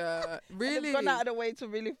 Yeah, And really. I've gone out of the way to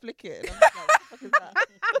really flick it. And I'm just like,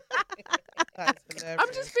 what the fuck is that? That's I'm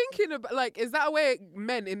hilarious. just thinking about, like, is that a way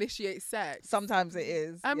men initiate sex? Sometimes it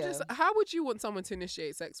is. I'm yeah. just, how would you want someone to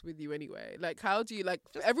initiate sex with you anyway? Like, how do you, like,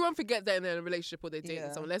 everyone forget that they're in a relationship or they're dating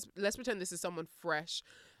Yeah. someone. Let's pretend this is someone fresh.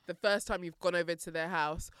 The first time you've gone over to their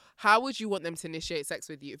house, how would you want them to initiate sex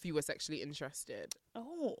with you if you were sexually interested?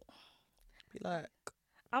 Oh, Be like,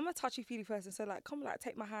 I'm a touchy feely person, so like, come like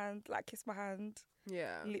take my hand, like kiss my hand,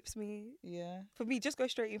 Yeah. lips me. Yeah. For me, just go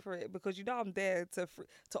straight in for it because I'm there to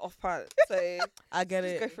off pant. So I get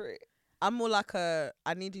just it. go for it. I'm more like I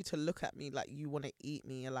need you to look at me like you want to eat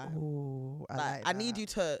me alive. Ooh, I need you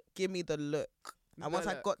to give me the look. And once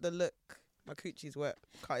I look. got the look, My coochie's wet.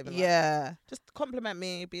 Can't even. Yeah. Just compliment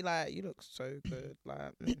me. Be like, you look so good.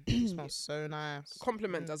 Like, you smell so nice.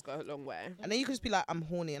 Compliment does go a long way. And then you can just be like, I'm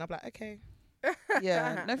horny, and I'm like, okay.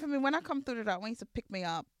 Yeah. No, for me, when I come through that, I want you to pick me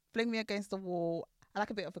up, fling me against the wall. I like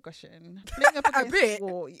a bit of aggression. Fling me up against bit? the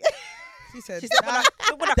wall. She said, She said,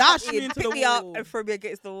 when I dash come me in, into pick the me up wall. and throw me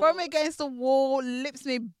against the wall. Throw me against the wall, lips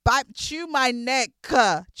me, bite, chew my neck,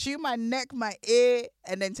 my ear,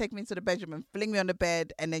 and then take me into the bedroom and fling me on the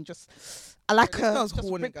bed, and then just, I like Yeah, her, this girl's just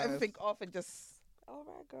horny, rip guys. everything off and just, Oh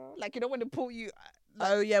my god. like, you know, when they pull you,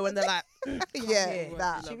 oh yeah, when they're like, yeah, here.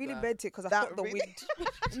 that. She really that. meant it because I That felt the really-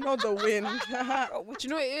 wind. not the wind. Do you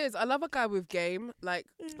know what it is? I love a guy with game, like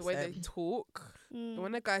the way they Same. talk.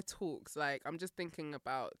 When a guy talks, like I'm just thinking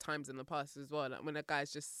about times in the past as well. Like when a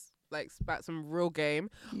guy's just like spat some real game,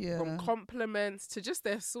 Yeah. from compliments to just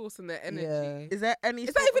their source and their energy. Yeah. Is there any?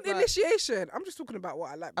 Is that sort even of, like- initiation? I'm just talking about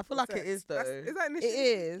what I like. I feel before like it sex. is, though. Is that It initiation?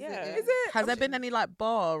 is. Yeah. Is it? Has there been any like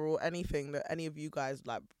bar or anything that any of you guys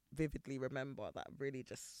like vividly remember that really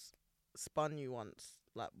just spun you once?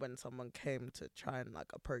 Like when someone came to try and like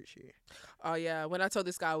approach you. Oh yeah, when I told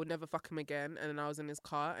this guy I would never fuck him again, and then I was in his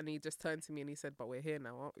car, and he just turned to me and he said, "But we're here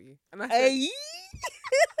now, aren't we?" And I said, Hey,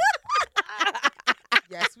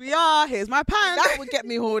 Yes, we are. Here's my pants. that would get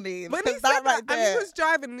me horny. when he because said that right and he there. was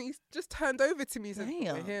driving, and he just turned over to me and said,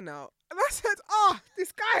 "We're Damn. here now," and I said, "Oh,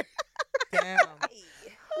 this guy." Damn.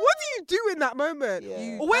 What do you do in that moment? Yeah.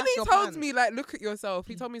 You Or when dash he your told pants. me, like, look at yourself,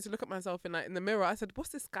 he told me to look at myself in the mirror. I said, what's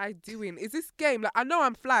this guy doing? Is this game? Like, I know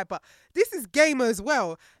I'm fly, but this is game as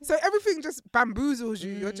well. So everything just bamboozles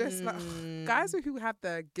you. You're just like, guys who have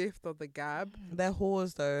the gift of the gab, They're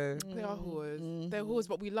whores though. they are whores. They're whores,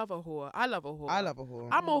 but we love a whore. I love a whore. I love a whore.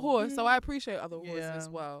 I'm a whore, so I appreciate other whores Yeah. as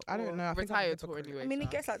well. I don't Or know, I think I'm a Retired whore hypocrite. anyway. I mean, it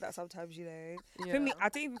gets like that sometimes, you know. Yeah. For me, I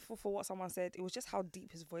didn't even fall for what someone said. It was just how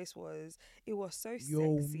deep his voice was. It was so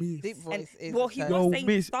Yo, sexy. miss. Deep voice And, is well, he a was turn. Yo, saying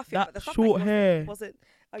miss, stuff, that but the stuff short that he was hair. saying wasn't.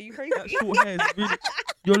 Are you crazy? That short hair is really.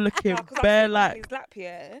 You're looking No, 'cause I was bare sitting on like. his lap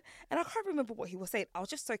here, and I can't remember what he was saying. I was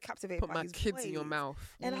just so captivated Put by my his kids in your voice. mouth.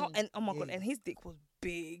 And how, and oh my god, Yeah. and his dick was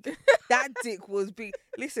big. That dick was big.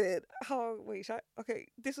 Listen, okay,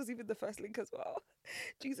 this was even the first link as well.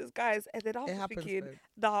 Jesus, guys, and then I was It just happens. thinking,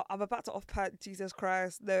 Though. nah, I'm about to off pad. Jesus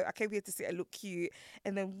Christ, no, I came here to sit and look cute.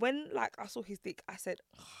 And then when like I saw his dick, I said,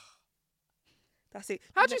 that's it.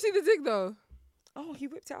 How'd you see the dick though? Oh, he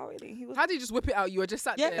whipped it out. Really, he was. How did you just whip it out? You were just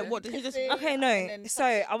sat Yeah. there. What did he just? Okay, and no. then So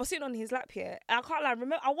I was sitting on his lap here, and I can't lie.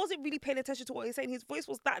 Remember, I wasn't really paying attention to what he was saying. His voice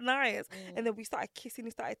was that nice, and then we started kissing.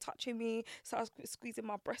 He started touching me, so I was squeezing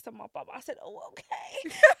my breast and my bum. I said, "Oh,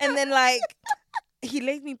 okay." And then like he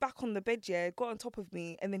laid me back on the bed, yeah, got on top of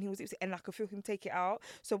me, and then he was, and I could feel him take it out.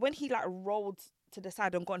 So when he like rolled to the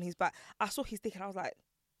side and got on his back, I saw his dick, and I was like,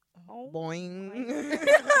 "Oh." Boing.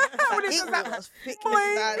 Like, it was thick as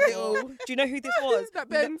that little. Do you know who this was? That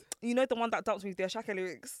bend. You know the one that danced with the Shaka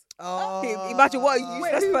lyrics. Oh. Imagine what a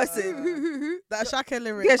Wait, useless who- person. who? That Shaka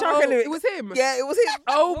lyric. Yeah, Shaka Oh, lyrics. it was him. Yeah, it was him.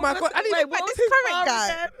 Oh my god! I didn't Wait, even what like was this his current bar guy.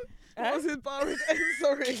 again? What was his bar again?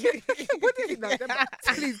 Sorry. What did he know?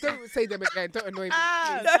 Please don't say them again. Don't annoy me.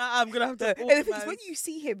 please. I'm gonna have to. And the thing is, when you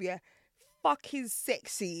see him, yeah, fucking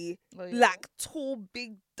sexy, Oh, yeah. like tall,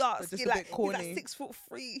 big, dark But just skin, a like bit he's corny. like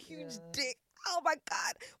 6'3", huge dick. Oh my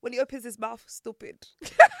god! When he opens his mouth, stupid. Do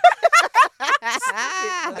you know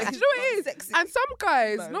what it is? Sexy. And some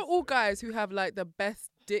guys, Nice. not all guys who have like the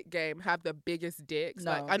best dick game have the biggest dicks.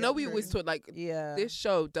 No, Like I know yeah, we true. always talk like Yeah. this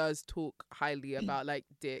show does talk highly about like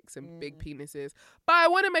dicks and big penises. But I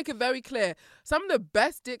want to make it very clear. Some of the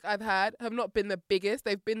best dick I've had have not been the biggest.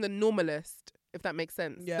 They've been the normalist, if that makes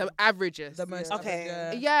sense. Yeah. The averagest. The most.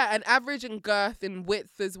 Okay. Yeah, and average in girth and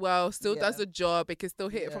width as well. Still does Yeah. the job. It can still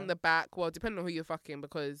hit it Yeah. from the back. Well, depending on who you're fucking,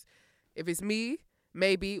 because if it's me,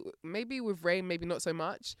 maybe with Rain, maybe not so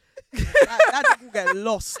much. that dick will get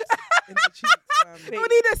lost in the cheeks. We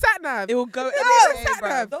need a sat nav. It will go. Yeah, anyway, sat bruv.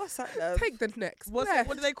 nav. Don't sat there. Take the next. What left.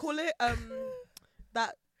 do they call it?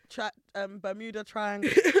 That Bermuda Triangle.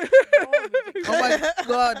 Oh my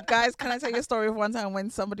god, guys! Can I tell you a story of one time when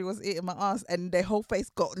somebody was eating my ass and their whole face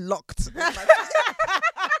got locked?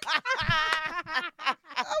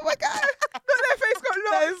 Oh my god! Their face got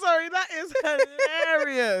locked. No, sorry, that is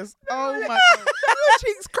hilarious. Oh my god. Your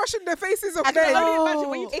cheeks crushing their faces off. I can there. only imagine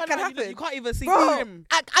when you It turn can around, happen. you can't even see Bro. him.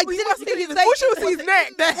 I didn't even say All she was his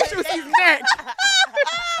neck. All she was his neck.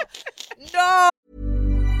 no.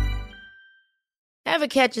 Ever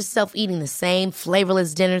catch yourself eating the same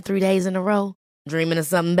flavorless dinner 3 days in a row? Dreaming of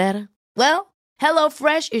something better? Well,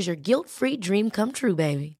 HelloFresh is your guilt-free dream come true,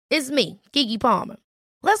 baby. It's me, Keke Palmer.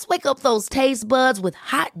 Let's wake up those taste buds with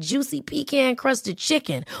hot, juicy pecan-crusted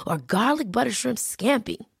chicken or garlic butter shrimp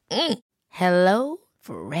scampi. Hello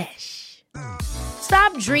Fresh.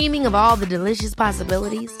 Stop dreaming of all the delicious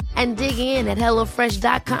possibilities and dig in at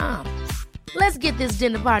HelloFresh.com. Let's get this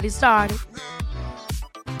dinner party started.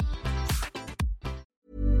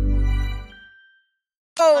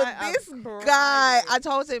 Oh, this guy! I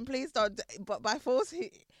told him, please don't. But by force,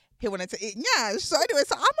 he wanted to eat nyash. So anyway,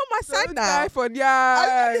 so I'm on my side Don't now. die for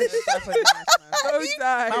nyash. Don't He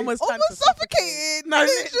die. Man was time to almost suffocated,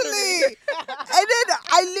 literally.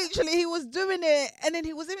 And then he was doing it, and then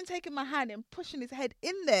he was even taking my hand and pushing his head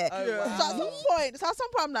in there. Oh, Yeah. wow. So at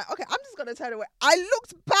some point, I'm like, okay, I'm just gonna turn away. I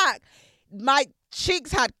looked back, my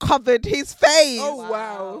cheeks had covered his face. Oh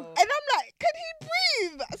wow. And I'm like, can he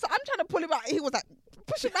breathe? So I'm trying to pull him out. He was like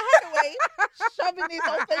pushing my hand away, shoving his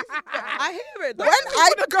whole face. I hear it. When Where's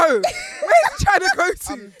he gonna go? Where's he trying to go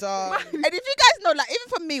to? I'm done. And if you guys know, like even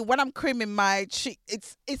for me, when I'm creaming my cheek,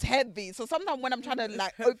 it's heavy. So sometimes when I'm trying to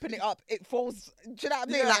like open it up, it falls. Do you know what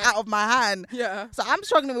I mean? Yeah. Like out of my hand. Yeah. So I'm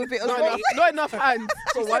struggling with it as well. Not enough hands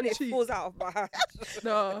for one It cheek. falls out of my hand.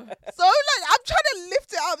 No. So like I'm trying to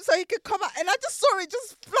lift it up so he could come out, and I just saw it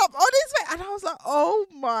just flop on his face, and I was like, oh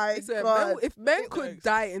my Listen, god. if men could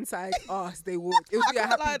die inside us, they would. It would be a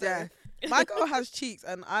can't lie happy though. death. My girl has cheeks,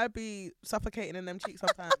 and I be suffocating in them cheeks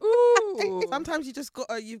sometimes. Ooh. Sometimes you just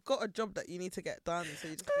you've got a job that you need to get done, so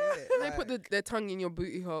you just do it. They like, put their tongue in your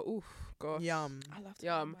booty hole. Ooh, gosh. yum. I love to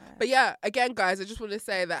Yum. be mad. But yeah, again, guys, I just want to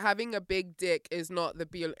say that having a big dick is not the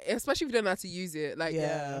be all, especially if you don't know how to use it. Like,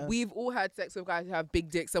 Yeah. we've all had sex with guys who have big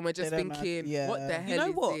dicks, and we're just They don't know. thinking, Yeah. what the hell You know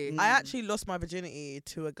is what? this? I actually lost my virginity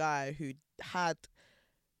to a guy who had,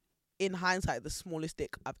 in hindsight, the smallest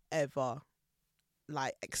dick I've ever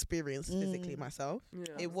like experienced physically myself. Yeah.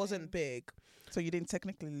 It wasn't big. So you didn't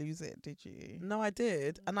technically lose it, did you? No, I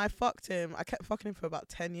did, and I fucked him. I kept fucking him for about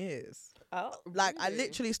 10 years. Oh, Like I Really?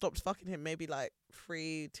 literally stopped fucking him maybe like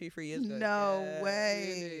 3 years ago. No Yeah.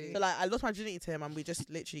 way. So like I lost my virginity to him, and we just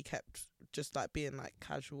literally kept just like being like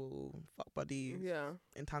casual fuck buddies, Yeah.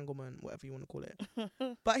 entanglement, whatever you want to call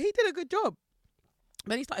it. But he did a good job.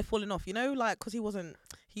 Then he started falling off, you know, like because he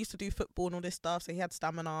used to do football and all this stuff, so he had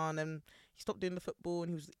stamina, and then he stopped doing the football and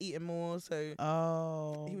he was eating more, so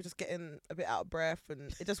Oh. he was just getting a bit out of breath,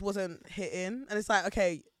 and it just wasn't hitting. And it's like,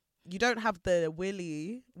 okay, you don't have the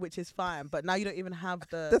willy, which is fine, but now you don't even have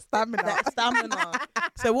the stamina. the stamina.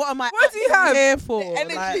 So what am I What do you have? here for?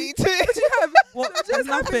 Energy Like, to what? Just There's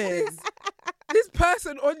having nothing. This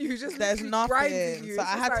person on you just There's literally grinding nothing. you. So It's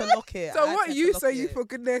I just had to like, lock it. So I had what to you lock say you it. for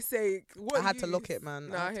goodness sake? What I had to use? lock it, man.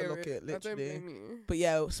 Nah, I had to hear lock it, I don't literally. blame you. But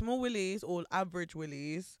yeah, small willies or average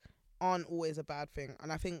willies aren't always a bad thing.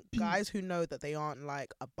 And I think guys who know that they aren't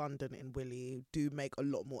like abundant in willy do make a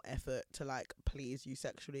lot more effort to like please you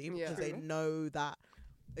sexually, Yeah. because they know that,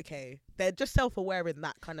 okay, they're just self-aware in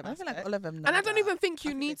that kind of I feel aspect. like all of them know And I don't that. even think you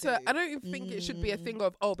I think need they to. do. I don't even think it should be a thing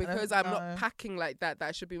of because I'm know. not packing like that.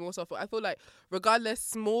 That should be more soft. I feel like regardless,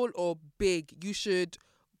 small or big, you should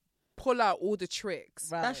pull out all the tricks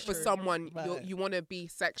Right. That's for true. someone Right. you want to be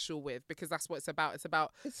sexual with, because that's what it's about. It's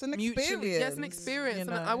about It's an mutually. experience. Yeah, it's an experience, you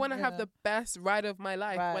and know, I want to have yeah. the best ride of my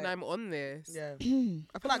life when Right. I'm on this. Yeah.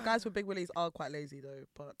 I feel like guys with big willies are quite lazy though,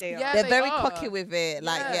 but they Yeah, are. They're they very are. cocky with it.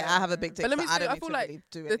 Like, yeah, Yeah. I have a big dick, But let but me I say, don't I need feel to like really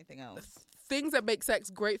do the- anything else. Things that make sex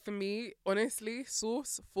great for me, honestly,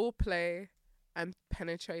 sauce, foreplay, and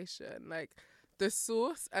penetration. Like the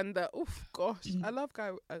sauce and the I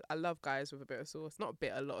love guys with a bit of sauce, not a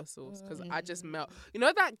bit, a lot of sauce, because I just melt. You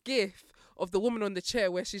know that gif of the woman on the chair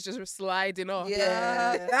where she's just sliding off.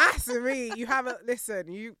 Yeah. That's me. You haven't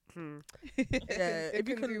listen. You. yeah, It if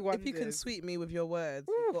you can do can wonders. sweet me with your words,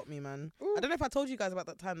 you got me, man. I don't know if I told you guys about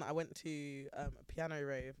that time that I went to a piano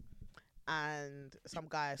rave, and some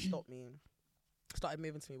guy stopped me, started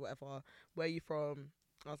moving to me, whatever. Where you from?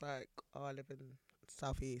 I was like, oh, I live in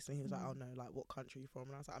Southeast, and he was like, oh no, like what country you from?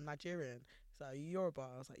 And I was like, I'm Nigerian. He's like, Yoruba.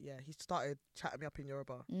 I was like, yeah. He started chatting me up in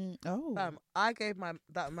Yoruba. Oh. I gave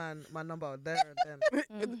that man my number there and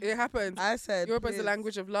then. It happens. I said, Yoruba's the "Please,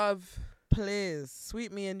 language of love. Please,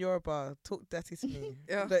 sweet me in Yoruba. Talk dirty to me.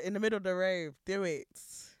 Yeah. In the middle of the rave, do it.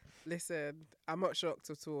 Listen, I'm not shocked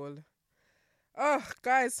at all. Oh,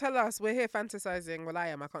 guys, tell us. We're here fantasizing. Well, I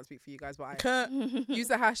am. I can't speak for you guys, but I am. Use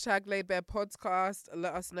the hashtag #LaidBarePodcast.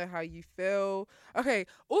 Let us know how you feel. Okay.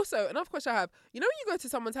 Also, another question I have. You know when you go to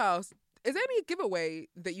someone's house, is there any giveaway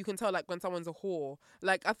that you can tell, like, when someone's a whore?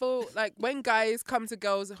 Like, I feel like when guys come to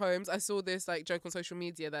girls' homes, I saw this, like, joke on social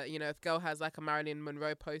media that, you know, if a girl has, like, a Marilyn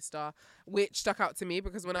Monroe poster, which stuck out to me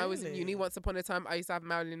because when I was in uni once upon a time, I used to have a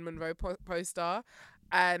Marilyn Monroe poster.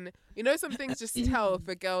 And, you know, some things just tell if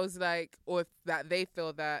a girl's, like, or if that they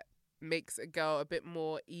feel that makes a girl a bit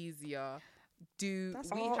more easier do That's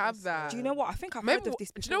we hard. have that? Do you know what? I think I've Maybe, heard of this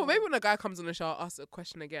do before. you know what? Maybe when a guy comes on the show, I'll ask a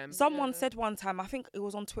question again. Someone said one time, I think it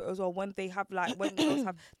was on Twitter as well, when they have like when girls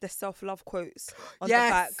have the self-love quotes on the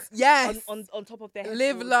back, yes, on top of their head.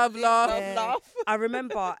 live, love, laugh. Yeah. I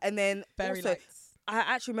remember, and then Very also, lights. I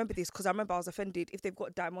actually remember this because I remember I was offended if they've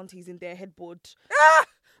got diamantes in their headboard.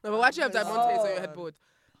 No, but why do you have diamantes on your headboard?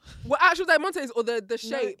 What actual diamantes or the No,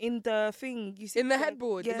 shape in the thing you see in the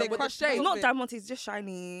headboard? Yeah, Is that what the crushed shape? not diamantes, just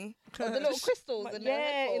shiny. Oh, the little crystals in Yeah,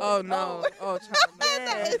 there. Oh no! Oh, child, no.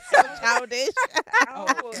 Yeah. So childish.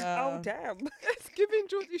 Oh damn! It's giving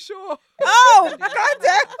Geordie Shore. Oh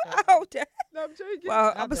goddamn! Oh damn! No, I'm joking. Well,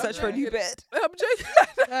 I'm gonna search for a new bed. I'm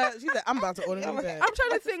joking. She said, I'm about to order a new bed. I'm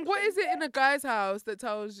trying to think. What is it in a guy's house that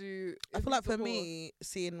tells you? I if feel like he's a for whore? me,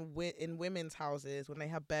 seeing in women's houses when they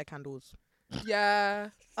have bare candles. Yeah.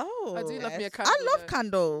 Oh, I do love me a I candle, love though.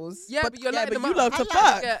 candles. Yeah, but you're lighting but them you up. love to I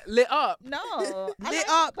like fuck. Get lit up. No, I Lit like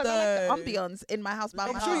up, 'cause I like the though. ambience in my house by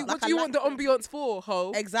I'm myself. sure. Like, What do I you like want the ambience for,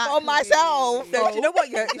 ho? Exactly. For myself. No, do you know what?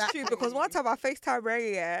 Yeah, it's Exactly. true because one time I FaceTime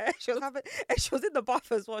Ray, yeah, she was having, and she was in the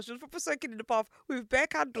bath as well. She was proper soaking in the bath with bare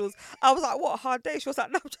candles. I was like, "What a hard day?" She was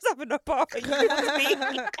like, "No, I'm just having a bath." And you want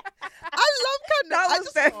me? I love candles. That I was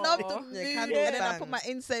just very- love the Aw. mood, Yeah, candles and then I put bang. my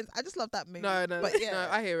incense. I just love that mood. No, but yeah, no.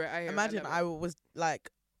 I hear it. I hear Imagine it. I was like,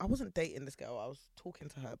 I wasn't dating this girl. I was talking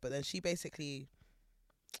to her, but then she basically,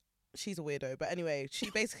 she's a weirdo. But anyway, she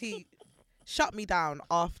basically shut me down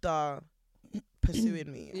after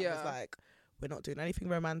pursuing me. I Yeah. was like, we're not doing anything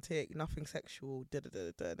romantic, nothing sexual. Da, da, da,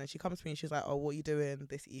 da, da. And then she comes to me and she's like, oh, what are you doing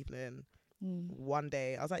this evening? One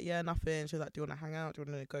day, I was like, yeah, nothing. She was like, do you want to hang out? Do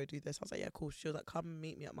you want to go do this? I was like, yeah, cool. She was like, come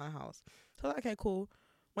meet me at my house. So I was like, okay, cool.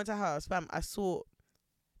 Went to her house, fam. I saw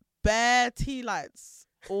bare tea lights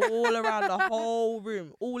all around the whole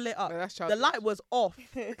room, all lit up. No, that's The childish. light was off.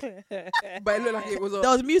 But it looked like it was. There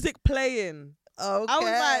was music playing. okay. I was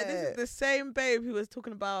like, this is the same babe who was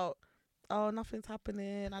talking about, oh, nothing's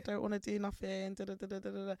happening. I don't want to do nothing. Da, da, da, da, da,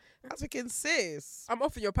 da. I was thinking, sis. I'm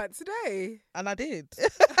offering your pants today. And I did.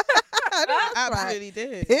 That's Absolutely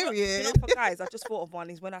did. right. You Period. know, for guys, I just thought of one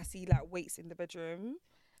is when I see like weights in the bedroom.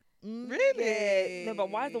 Really? Yeah. No,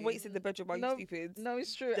 but why are the weights in the bedroom? Are No, you stupid? No,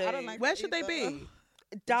 it's true. I don't like. Where that should they either. be?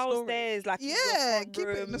 Downstairs, like in your Yeah, front keep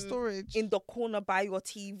it in the room, storage. in the corner by your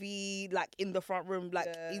TV, like in the front room, like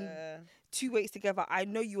in Yeah. two weights together. I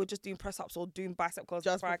know you were just doing press ups or doing bicep curls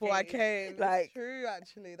Just before I came. Like- That's true,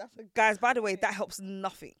 actually. That's a Guys, by the way, that helps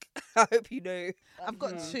nothing. I hope you know. I've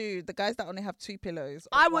got two. The guys that only have two pillows.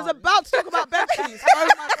 I was One. about to talk about bed sheets. Oh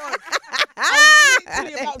my god. I was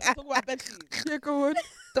literally about to talk about bed sheets. Yeah, go on.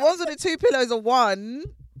 The ones with the two pillows are one,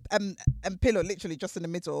 and pillow literally just in the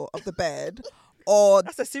middle of the bed, or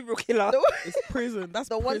That's a serial killer. It's prison. That's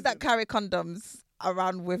the ones that carry condoms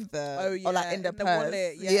around with the or like yeah, in the in the purse.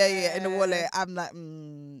 wallet, Yeah, in the yeah. wallet. I'm like,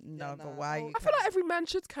 no, but why? no. You I feel like every man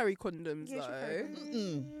should carry condoms, Yeah, you should though. carry condoms.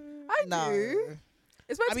 Mm, I no. do.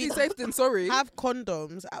 It's meant I to be mean, safe than sorry. Have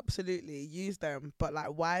condoms, absolutely. Use them. But like,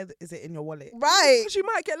 why is it in your wallet? Right. Because you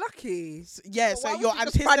might get lucky. Yeah, Why so would you're you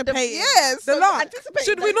just random- anticipating. Yes. The so luck. anticipating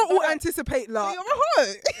Should we that not you're all right. anticipate So luck? you're a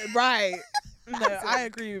hoe. Right. No, I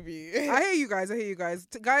agree with you. I hear you guys.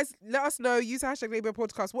 Guys, let us know. Use hashtag Labour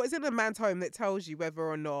Podcast. What is in a man's home that tells you whether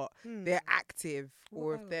or not they're active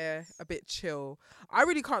or if they're a bit chill? I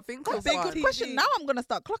really can't think of That's a one. good question. Now I'm gonna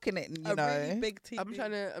start clocking it. You a know, really big TV. I'm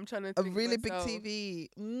trying to a think really big myself. TV.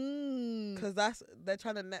 Because they're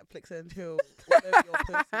trying to Netflix it until all over your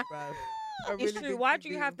pussy, bruv. A It's really true. big Why do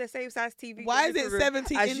you TV. have the same size TV? Why in is the it room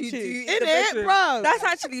 70 as inches? you do In the it, bedroom? bro. That's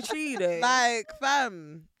actually true, though. Like,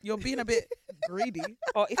 fam, you're being a bit greedy.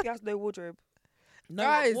 Or if he has no wardrobe. No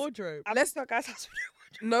Guys, wardrobe. Let's- Let's guys has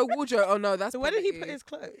No wardrobe. Oh no, that's So where did he put poverty. his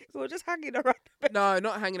clothes? we're just hanging around. No,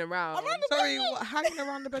 not hanging around. Sorry, what, hanging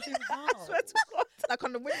around the bedroom house? I swear to God. Like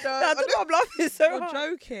on the window. No, I don't know. I'm laughing so You're hard.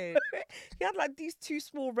 joking. He had like these two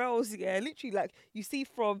small rails, yeah. Literally, like you see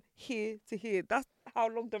from here to here. That's how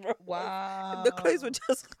long the rail was. Wow. And the clothes were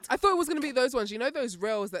just. I thought it was gonna be those ones. You know those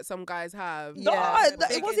rails that some guys have. No, Yeah, no,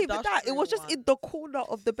 big it wasn't even that. It was just industrial in the corner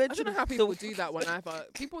of the I bedroom. don't know how people So- do that one either.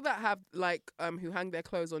 People that have like who hang their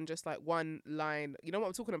clothes on just like one line. You know what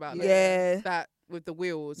I'm talking about? Like, Yeah. that with the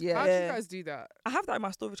wheels. Yeah. How do you Yeah. guys do that? I have that in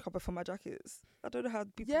my storage cupboard for my jackets. I don't know how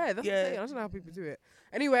people. Yeah, that's what I'm saying. I don't know how people do it.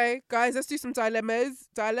 Anyway, guys, let's do some dilemmas.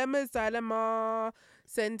 Dilemma.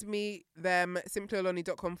 Send me them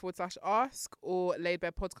simplyoloni.com/ask or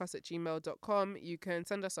laidbarepodcast@gmail.com. You can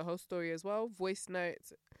send us a whole story as well, voice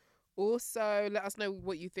notes. Also, let us know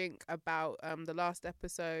what you think about the last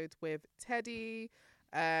episode with Teddy.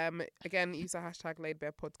 Again, use the hashtag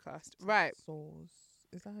laidbarepodcast. Right. Sauce.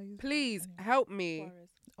 Is that how you? Please help me.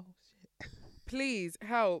 Oh shit. Please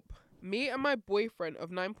help Me and my boyfriend of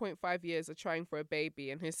 9.5 years are trying for a baby,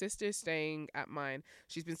 and his sister is staying at mine.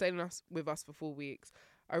 She's been staying with us for 4 weeks.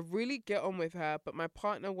 I really get on with her, but my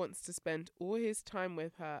partner wants to spend all his time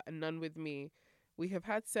with her and none with me. We have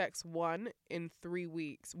had sex once in 3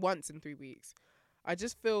 weeks. I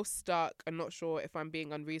just feel stuck and not sure if I'm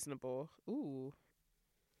being unreasonable. Ooh.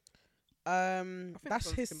 That's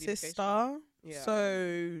it's his communication. sister. Yeah.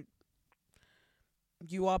 So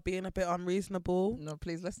you are being a bit unreasonable. No,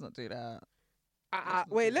 please, let's not do that.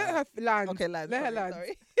 Wait, let her land. Okay, lad. Let her sorry, land.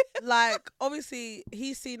 sorry. Like, obviously,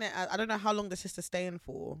 he's seen it as, I don't know how long the sister's staying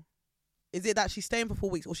for. Is it that she's staying for 4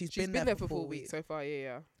 weeks, or she's been there for 4 weeks so far?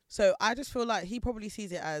 Yeah. So I just feel like he probably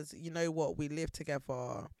sees it as, you know what, we live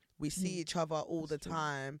together. We see each other all the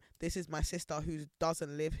time. This is my sister who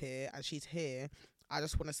doesn't live here and she's here. I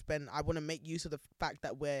want to make use of the fact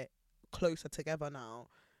that we're closer together now.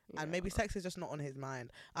 And maybe sex is just not on his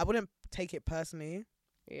mind. I wouldn't take it personally.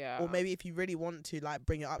 Yeah. Or maybe if you really want to, like,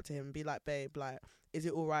 bring it up to him and be like, babe, like, is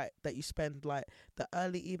it all right that you spend, like, the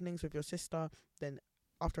early evenings with your sister? Then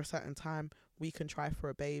after a certain time, we can try for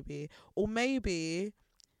a baby. Or maybe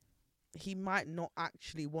he might not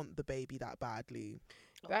actually want the baby that badly.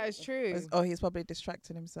 That is true. Oh, he's probably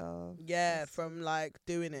distracting himself. Yeah, from, like,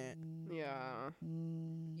 doing it. Yeah.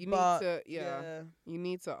 You But, You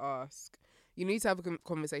need to ask. You need to have a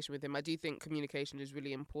conversation with him. I do think communication is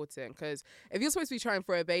really important, because if you're supposed to be trying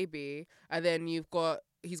for a baby and then he's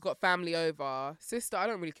got family over, sister, I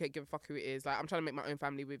don't really give a fuck who it is. Like, I'm trying to make my own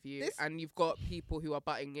family with you, and you've got people who are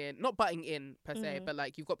not butting in per se, but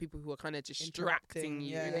like you've got people who are kind of distracting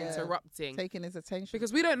you and interrupting, taking his attention.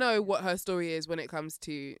 Because we don't know what her story is when it comes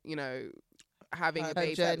to, you know, having a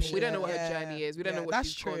baby. Journey. We don't know what her journey is. We don't know what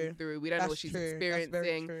she's gone through. We don't know what she's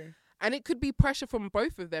experiencing. And it could be pressure from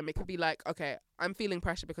both of them. It could be like, okay, I'm feeling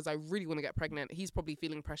pressure because I really want to get pregnant. He's probably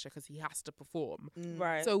feeling pressure because he has to perform.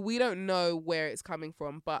 Right. So we don't know where it's coming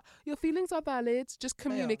from. But your feelings are valid. Just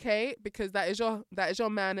communicate, because that is your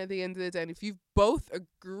man at the end of the day. And if you've both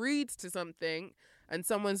agreed to something and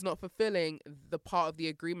someone's not fulfilling the part of the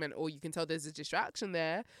agreement, or you can tell there's a distraction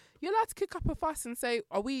there, you're allowed to kick up a fuss and say,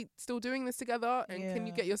 are we still doing this together? And can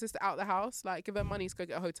you get your sister out of the house? Like, give her money to go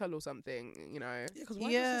get a hotel or something, you know?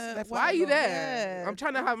 Why are you there? I'm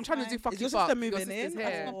trying to do fucking your fuck. sister moving in?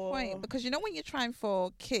 That's my point. Because, you know, when you're trying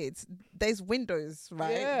for kids, there's windows,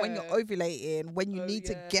 right? When you're ovulating, when you need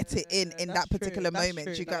to get it in that particular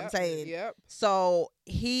moment. You get what I'm saying? Yep. So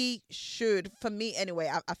he should, for me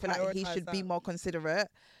anyway, I feel like he should be more considerate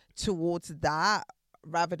towards that,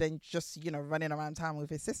 rather than just, you know, running around town with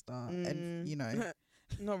his sister and, you know.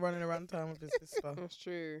 Not running around town with his sister. That's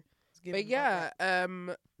true. But yeah,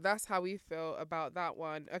 that's how we feel about that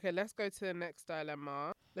one. Okay, let's go to the next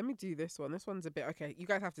dilemma. Let me do this one. This one's a bit... Okay, you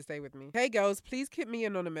guys have to stay with me. Hey girls, please keep me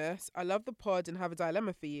anonymous. I love the pod and have a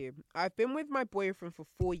dilemma for you. I've been with my boyfriend for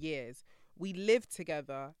 4 years. We live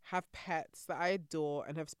together, have pets that I adore,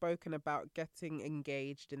 and have spoken about getting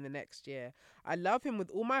engaged in the next year. I love him with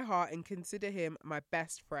all my heart and consider him my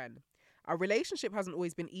best friend. Our relationship hasn't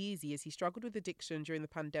always been easy, as he struggled with addiction during the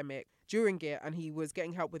pandemic, and he was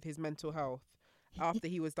getting help with his mental health after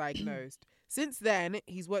he was diagnosed. Since then,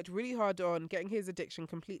 he's worked really hard on getting his addiction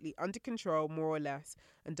completely under control, more or less,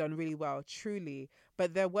 and done really well, truly.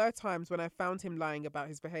 But there were times when I found him lying about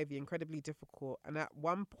his behaviour incredibly difficult, and at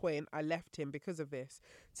one point I left him because of this.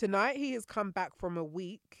 Tonight he has come back from a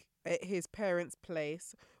week at his parents'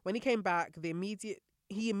 place. When he came back,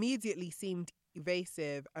 he immediately seemed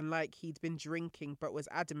evasive and like he'd been drinking, but was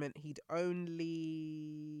adamant he'd only...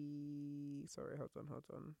 Sorry, hold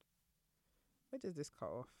on. Where does this cut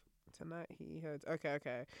off? Tonight he had...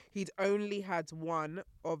 Okay. He'd only had one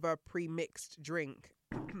of a pre-mixed drink.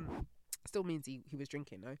 Still means he was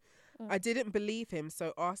drinking, no? I didn't believe him,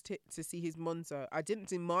 so asked him to see his Monzo. I didn't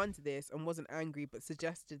demand this and wasn't angry, but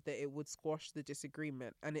suggested that it would squash the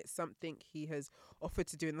disagreement, and it's something he has offered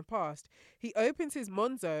to do in the past. He opens his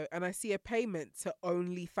Monzo and I see a payment to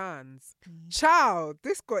OnlyFans. Child,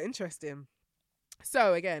 this got interesting.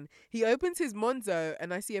 So again, he opens his Monzo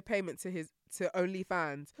and I see a payment to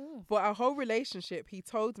OnlyFans. For our whole relationship, he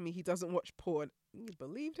told me he doesn't watch porn. You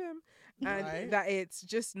believed him? And that it's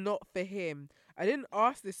just not for him. I didn't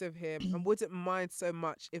ask this of him and wouldn't mind so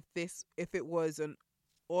much if it was an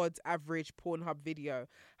odd average Pornhub video.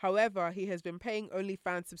 However, he has been paying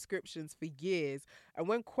OnlyFans subscriptions for years, and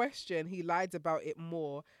when questioned, he lied about it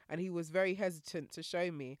more, and he was very hesitant to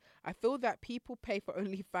show me. I feel that people pay for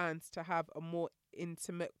OnlyFans to have a more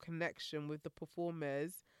intimate connection with the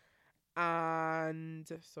performers, and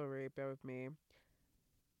sorry, bear with me.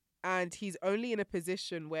 and he's only in a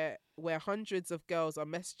position where hundreds of girls are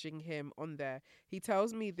messaging him on there. He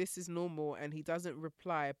tells me this is normal and he doesn't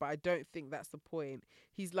reply, but I don't think that's the point.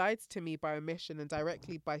 He's lied to me by omission and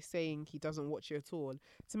directly by saying he doesn't watch you at all.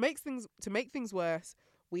 To make things worse,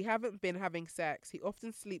 we haven't been having sex. He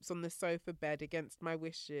often sleeps on the sofa bed against my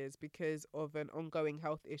wishes because of an ongoing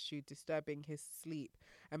health issue disturbing his sleep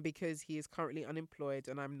and because he is currently unemployed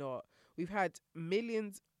and I'm not. We've had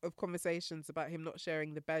millions of conversations about him not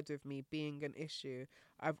sharing the bed with me being an issue.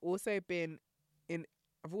 I've also been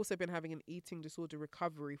having an eating disorder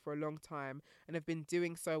recovery for a long time and have been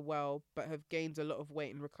doing so well, but have gained a lot of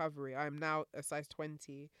weight in recovery. I am now a size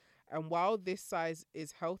 20. And while this size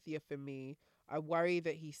is healthier for me, I worry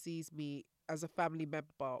that he sees me as a family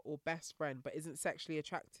member or best friend, but isn't sexually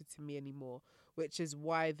attracted to me anymore, which is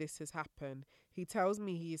why this has happened. He tells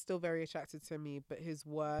me he is still very attracted to me, but his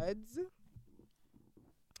words...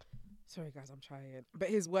 Sorry, guys, I'm trying. But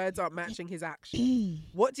his words aren't matching his actions.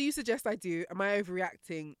 What do you suggest I do? Am I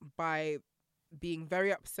overreacting by being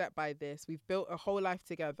very upset by this? We've built a whole life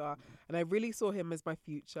together and I really saw him as my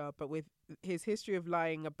future. But with his history of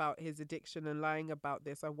lying about his addiction and lying about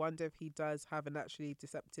this, I wonder if he does have a naturally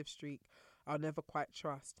deceptive streak I'll never quite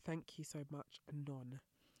trust. Thank you so much, Anon.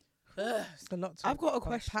 It's a lot to I've got a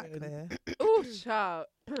unpack question. there. Oh, child.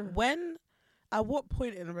 At what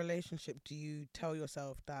point in a relationship do you tell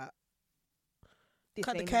yourself that This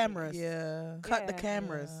cut the ain't it. cameras? Yeah. Cut the Yeah.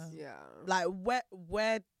 cameras. Yeah. Like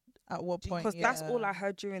where At what point? Because that's all I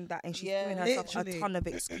heard during that, and she's Yeah, giving herself literally. a ton of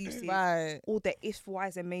excuses. Right. All the if,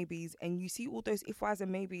 whys, and maybes, and you see all those if, whys, and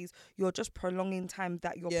maybes. You're just prolonging time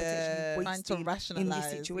that you're potentially Trying to wasting in rationalize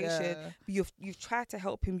this situation. yeah. You've tried to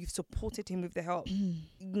help him. You've supported him with the help.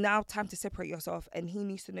 Now, time to separate yourself, and he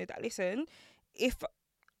needs to know that. Listen, if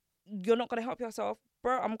you're not gonna help yourself,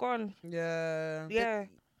 bro, I'm gone. Yeah. Yeah,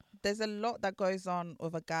 There's a lot that goes on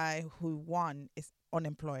with a guy who, one, is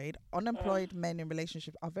unemployed. Unemployed men in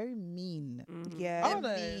relationships are very mean. yeah. They're Are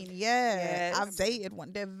they? mean. Yeah. Yes. I've dated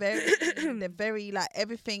one. They're very mean. They're very like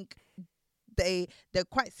everything. They're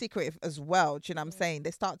quite secretive as well. Do you know what I'm saying?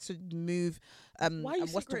 They start to move. Why are you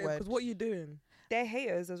what's the secretive? word? Because what are you doing? They're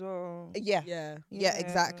haters as well. Yeah. Yeah. Yeah,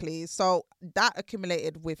 exactly. So that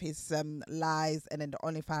accumulated with his lies and then the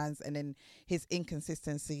OnlyFans and then his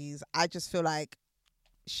inconsistencies. I just feel like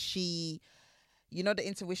she, you know, the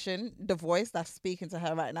intuition, the voice that's speaking to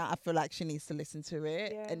her right now, I feel like she needs to listen to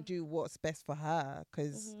it Yeah. and do what's best for her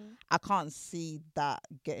because I can't see that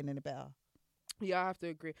getting any better. Yeah, I have to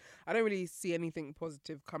agree. I don't really see anything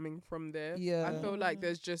positive coming from this. Yeah. I feel like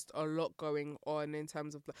there's just a lot going on in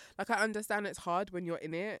terms of like I understand it's hard when you're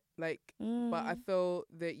in it, like but I feel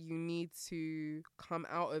that you need to come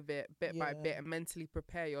out of it bit by bit and mentally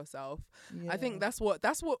prepare yourself. I think that's what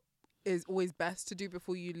is always best to do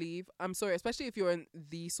before you leave. I'm sorry, especially if you're in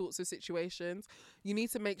these sorts of situations, you need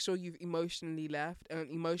to make sure you've emotionally left and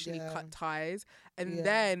emotionally cut ties, and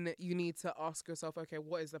then you need to ask yourself, okay,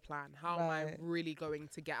 what is the plan? How am I really going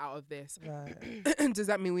to get out of this? Right. Does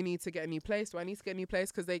that mean we need to get a new place? Do I need to get a new place?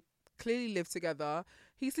 Because they clearly live together.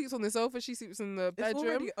 He sleeps on the sofa, she sleeps in the It's bedroom.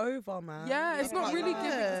 already over, man. Yeah, it's not really giving.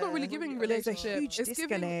 It's not really giving There's a relationship. huge It's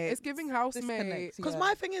giving. It's disconnect. giving housemate. Disconnect, Because yeah.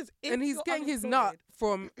 my thing is, if And he's you're getting his unemployed- nut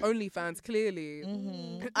from OnlyFans, clearly.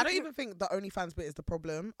 I don't even think the OnlyFans bit is the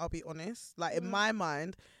problem. I'll be honest. Like in my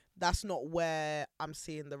mind, that's not where I'm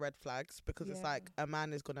seeing the red flags because it's like a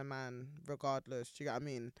man is gonna man regardless. Do you get what I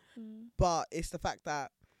mean? But it's the fact that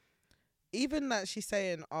even that she's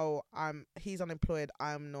saying, "Oh, he's unemployed,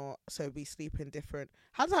 I'm not, so we sleeping different."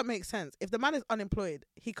 How does that make sense? If the man is unemployed,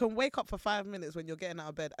 he can wake up for 5 minutes when you're getting out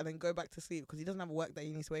of bed and then go back to sleep because he doesn't have work that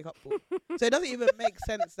he needs to wake up for. So it doesn't even make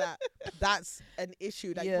sense that that's an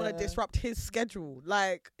issue that you want to disrupt his schedule.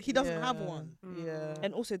 Like he doesn't have one. Yeah.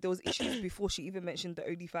 And also there was issues before she even mentioned the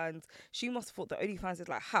OnlyFans. She must have thought the OnlyFans is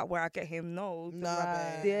like how where I get him. No, Nah,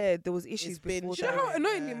 babe. yeah, there was issues It's been before Do you know that. how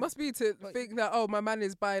annoying Yeah. it must be to think that, oh, my man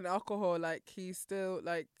is buying alcohol, like he's still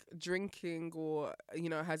like drinking, or you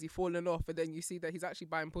know, has he fallen off? And then you see that he's actually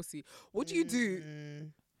buying pussy. What do you do?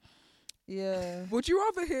 Yeah. Would you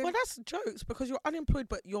rather him? Well, that's jokes because you're unemployed,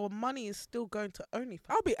 but your money is still going to OnlyFans.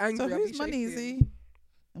 I'll be angry. So I'll be whose money is shaking.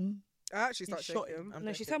 he? I actually start He's shot shaking. him. I'm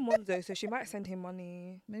No, she joking. said Monzo, so she might send him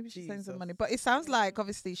money. Maybe she sends Jesus. some money. But it sounds like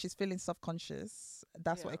obviously she's feeling self-conscious.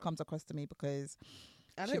 That's what Yeah. it comes across to me because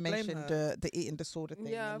I she don't blame mentioned her. the eating disorder thing.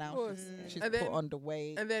 Yeah, and of now course. she's And put then- on the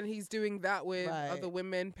weight. And then he's doing that with Right. other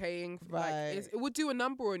women paying. Like, Right. it would do a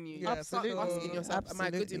number on you. Yeah, You start asking yourself, am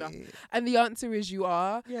I good enough? Absolutely. And the answer is you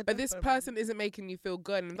are. Yeah, But this definitely. person isn't making you feel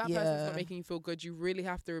good, and if that person's Yeah. not making you feel good, you really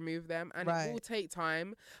have to remove them, and it Right. will take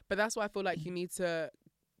time. But that's why I feel like you need to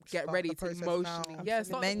get start ready the to process emotionally, now. start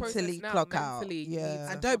the process Mentally now. clock out. Mentally, you Yeah. need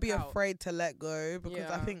to And don't be clock out. afraid to let go, because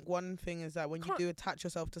I Yeah. think one thing is that when you Can't- do attach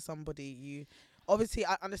yourself to somebody, you obviously,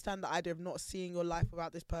 I understand the idea of not seeing your life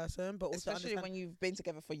without this person, but also Especially understand. when you've been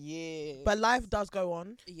together for years. But life does go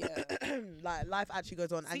on. yeah. Like life actually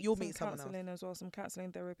goes on, and Seek you'll some meet someone else. counselling as well, some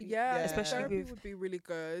counselling therapy. Yeah, Yeah. especially therapy with would be really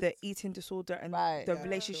good. the eating disorder and Right. the Yeah.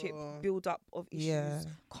 relationship Sure. build up of issues Yeah.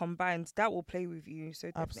 combined. That will play with you. So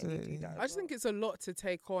definitely Absolutely. do that. I just think it's a lot to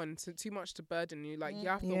take on, too much to burden you. Like you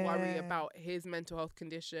have to worry Yeah. about his mental health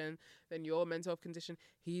condition, then your mental health condition.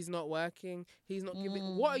 He's not working. He's not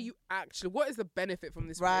giving. What are you actually? What is the benefit from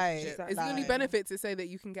this Right. relationship? Exactly. Is the only benefit to say that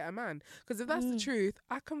you can get a man? Because if that's the truth,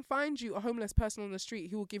 I can find you a homeless person on the street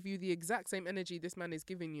who will give you the exact same energy this man is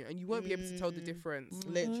giving you, and you won't be able to tell the difference.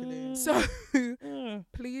 Literally. So Mm.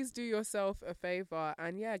 please do yourself a favor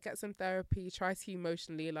and get some therapy. Try to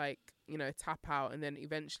emotionally tap out, and then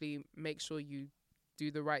eventually make sure you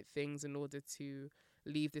do the right things in order to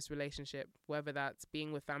leave this relationship, whether that's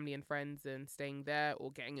being with family and friends and staying there,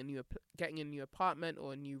 or getting a new apartment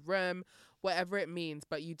or a new room, whatever it means.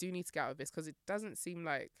 But you do need to get out of this, because it doesn't seem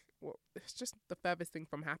like it's just the furthest thing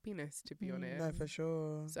from happiness, to be honest. No, for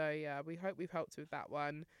sure. So yeah, we hope we've helped with that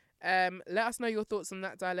one. Let us know your thoughts on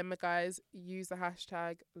that dilemma, guys. Use the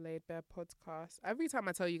hashtag LaidBarePodcast. Every time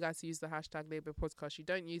I tell you guys to use the hashtag LaidBarePodcast, you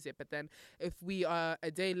don't use it. But then if we are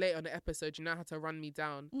a day late on the episode, you know how to run me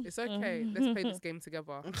down. It's okay. Let's play this game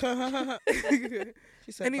together.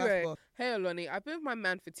 She said, Anyway, "Basketball." hey Oloni, I've been with my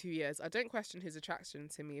man for 2 years. I don't question his attraction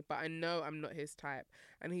to me, but I know I'm not his type.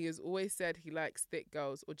 And he has always said he likes thick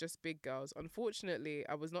girls or just big girls. Unfortunately,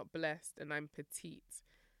 I was not blessed and I'm petite.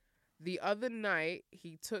 The other night,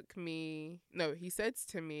 he said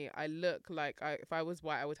to me, I look like if I was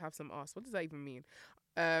white, I would have some ass. What does that even mean?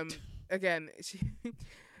 Again,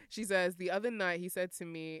 she says, the other night he said to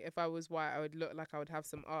me, if I was white, I would look like I would have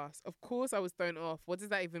some ass. Of course, I was thrown off. What does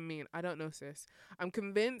that even mean? I don't know, sis. I'm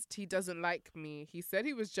convinced he doesn't like me. He said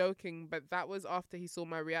he was joking, but that was after he saw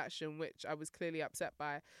my reaction, which I was clearly upset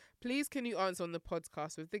by. Please, can you answer on the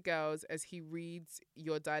podcast with the girls as he reads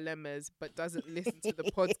your dilemmas but doesn't listen to the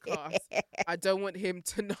podcast? I don't want him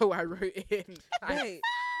to know I wrote in. Wait.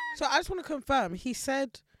 So I just want to confirm. He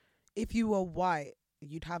said, if you were white,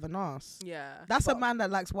 you'd have an ass. Yeah. That's a man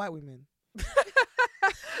that likes white women.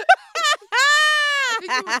 I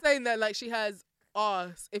think you were saying that like she has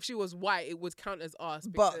ass. If she was white, it would count as ass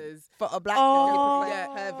But because for a black girl, yeah.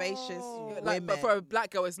 curvaceous like, women. but for a black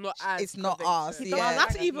girl, it's not as it's not curvaceous. us. He Yeah,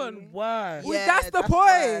 That's like even worse. Well, that's the point.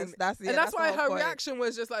 worse. And that's why the her whole point. reaction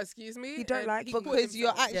was just like, excuse me. He don't and like he you. called Because you're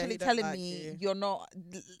himself. actually he don't telling like me you. you're not,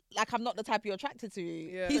 like, I'm not the type you're attracted to.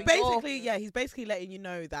 Yeah. He's So he's basically letting you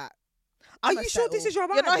know that. Are I'ma you sure this settle. is your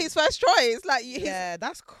man? you're not his first choice. Like, Yeah,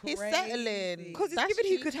 that's crazy. he's settling. Because it's That's given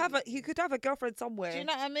he could have cheeky. a girlfriend somewhere. Do you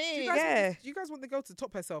know what I mean? Yeah. Do you guys want the girl to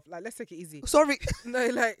top herself? Like, let's take it easy. Sorry. No,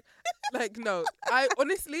 like no.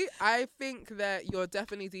 I think that you're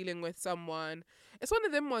definitely dealing with someone. It's one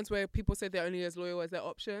of them ones where people say they're only as loyal as their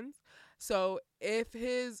options. So if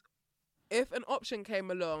an option came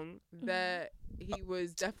along that he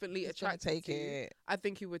was definitely He's gonna attracted take to, it. I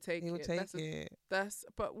think he would take He it. would take it.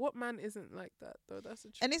 But what man isn't like that though? That's the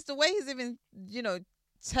truth. And it's the way he's even,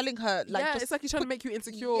 telling her, like, yeah, just it's like he's trying to make you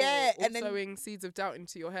insecure. Yeah, or and then- sowing seeds of doubt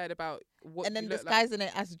into your head about what. and then you look like. disguising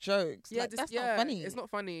it as jokes. Yeah, Like, that's not funny. It's not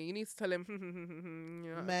funny. You need to tell him,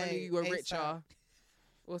 if only Mate, you were ASAP. richer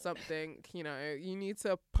or something. You need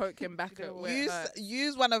to poke him back at where it hurts.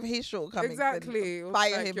 Use one of his shortcomings. Exactly. And It was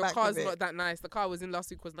fire like, him your back car's with not it. that nice. The car was in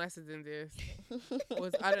last week was nicer than this.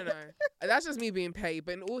 I don't know. That's just me being petty.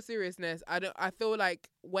 But in all seriousness, I feel like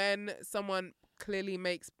when someone clearly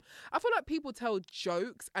I feel like people tell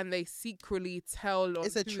jokes and they secretly tell on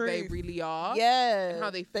It's a who they truth. really are. Yeah. And how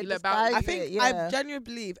they They feel about disguise I it. think yeah. I genuinely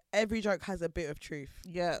believe every joke has a bit of truth.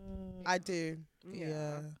 Yeah. I do.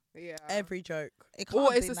 Yeah. Yeah. Every joke. It Or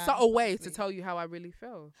can't it's be a nice, subtle way to honestly. tell you how I really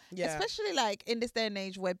feel. Yeah. Especially like in this day and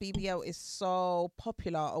age where BBL is so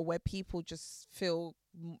popular, or where people just feel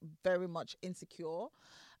very much insecure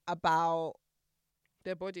about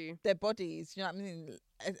Their body. their bodies. You know what I mean?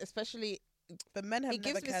 Especially, But men have it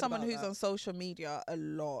never gives me cared someone about who's that. on social media a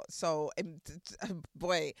lot. So,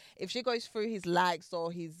 boy, if she goes through his likes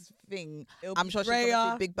or his thing, It'll I'm be sure she's gonna see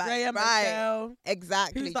Rhea, big back. Rhea Right. Michelle.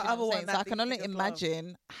 Exactly. Who's do the you know other what I'm one saying? that So I can thinks only it's as well?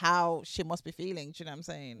 imagine how she must be feeling. Do you know what I'm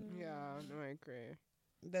saying? Yeah, no, I agree.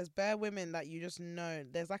 There's bare women that you just know.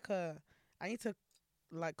 There's like I need to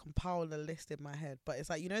like compile a list in my head, but it's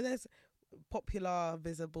like, there's popular,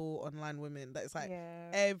 visible online women that it's like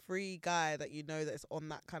every guy that you know that's on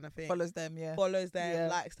that kind of thing Follows them, yeah. follows them, Yeah.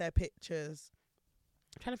 likes their pictures.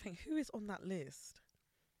 I'm trying to think who is on that list.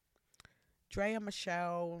 Dre and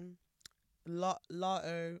Michelle,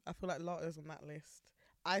 Lato. I feel like Lato's on that list.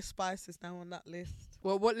 Ice Spice is now on that list.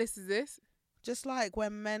 Well, what list is this? Just like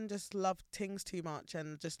when men just love things too much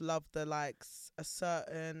and just love the like a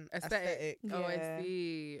certain aesthetic. Oh, Yeah. I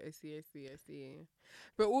see.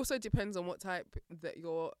 But also depends on what type that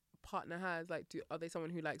your partner has. Like, are they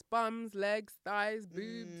someone who likes bums, legs, thighs,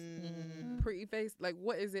 boobs, pretty face? Like,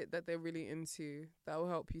 what is it that they're really into that will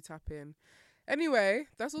help you tap in? Anyway,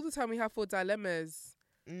 that's all the time we have for dilemmas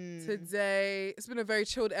today. It's been a very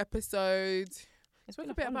chilled episode. Spoke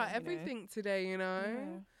a bit about everything today, you know.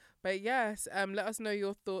 Yeah. But yes, let us know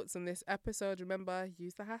your thoughts on this episode. Remember,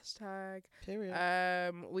 use the hashtag.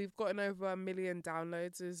 Period. We've gotten over 1 million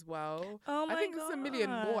downloads as well. Oh my I think it's 1 million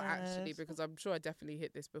more actually, gosh. because I'm sure I definitely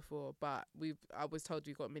hit this before. But I was told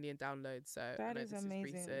we got 1 million downloads, so I That know is this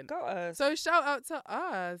amazing. is recent. Go us. So shout out to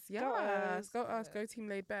us, yes, us. go us, go Team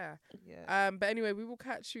Laid Bear. Yeah. But anyway, we will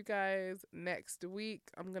catch you guys next week.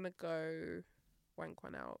 I'm gonna go wank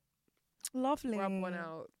one out. Lovely. Rub one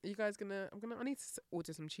out. You guys I need to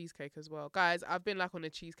order some cheesecake as well. Guys, I've been like on a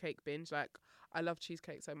cheesecake binge. Like, I love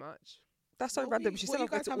cheesecake so much. That's so What random. we- She what said you I'm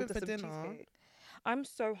going guys to having order for some dinner? cheesecake. I'm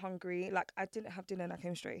so hungry. Like, I didn't have dinner and I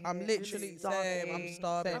came straight here. I'm literally same. I'm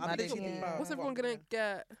starving. Same, I'm I literally didn't. about- What's everyone gonna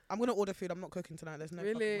get? I'm gonna order food. I'm not cooking tonight. There's no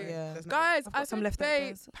Really? fucking way. Yeah. There's no Guys, I've got I some said they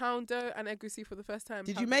leftovers. poundo and egusi for the first time.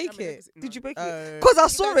 Did you Poundo make jam and it? egusi. Did you No. bake Oh. it? Because I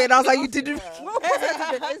saw it and I was like, you didn't. What was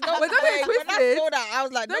it? It's not Well, don't way. get When I twisted. saw that, I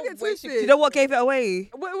was like, Don't no get way she- twisted. You know what gave it away?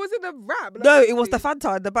 Well, it was in a wrap. like No, it was the egusi.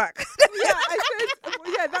 Fanta in the back. Yeah, I said,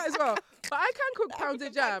 yeah, that as well. But I can cook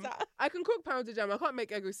pounded jam. I can cook pounded jam. I can't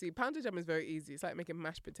make egusi. Pounded jam is very easy. It's like making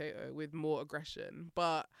mashed potato with more aggression.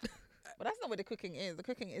 But But that's not where the cooking is. The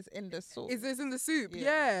cooking is in the sauce. is this in the soup? Yeah.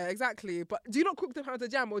 Yeah, exactly. But do you not cook the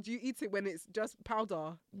pounded jam, or do you eat it when it's just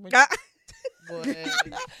powder? Don't You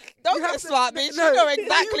get have to- smart, bitch. no, you know you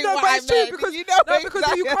exactly know, what but I it's true meant. because- you know No,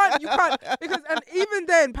 because you exactly. can't because and even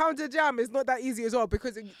then pounded jam is not that easy as well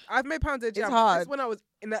because I've made pounded jam. hard. This when I was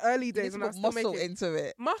in the early You days need when I to was put still muscle making into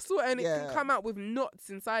it. muscle and it Yeah. can come out with knots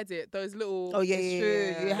inside it. Those little. Oh, yeah, It's yeah, true.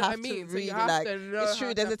 yeah. You know what have I mean? to So really you have like. to know It's true.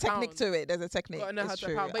 how There's to a technique pound. to it. There's a technique. Gotta know how It's to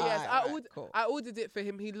true. pound. But yes, Alright, cool. I ordered it for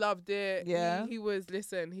him. He loved it. Yeah. He was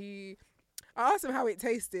I asked him how it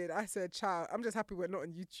tasted. I said, "Child, I'm just happy we're not on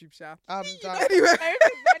YouTube, Sha." I'm done. Anyway,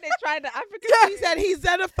 when they tried the African, He said he's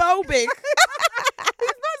xenophobic. he's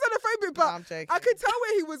not xenophobic, but I'm joking. I could tell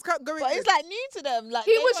where he was going. but it's like new to them. Like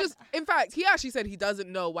He they was want- just, in fact, he actually said he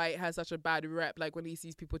doesn't know why it has such a bad rep. Like when he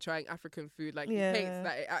sees people trying African food, like he hates Yeah.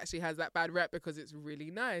 that it actually has that bad rep because it's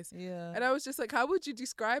really nice. Yeah. And I was just like, how would you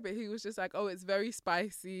describe it? He was just like, oh, it's very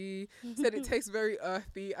spicy. Said it tastes very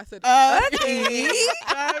earthy. I said, Earthy?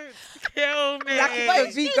 Don't kill me. Like a But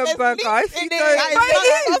it's vegan true, there's burger. meat If in you it, don't- like, But it's it got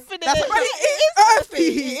is. stuff in That's it. why It is earthy.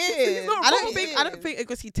 It is. not I wrong. don't think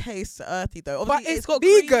egusi tastes earthy though. But Obviously, it's got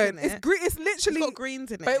vegan. greens in It's it. It's literally. It's got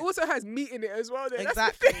greens in it. But it also has meat in it as well. Then. That's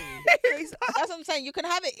the Exactly. thing. That's what I'm saying. You can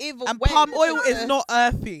have it either And way. palm oil is not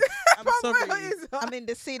earthy. I'm Palm oil sorry. is- I mean,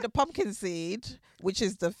 the pumpkin seed, which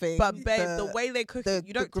is the thing. But babe, the way they cook the- it,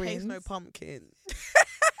 you don't the taste no greens. pumpkin.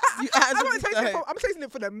 I'm tasting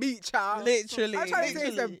it for the meat, child. Literally. I'm trying to taste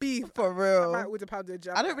the literally. beef. for I might real. order pounded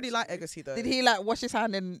jam. I don't really like actually. egusi though. Did he like wash his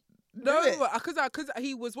hand and No, do it? because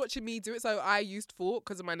he was watching me do it, so I used fork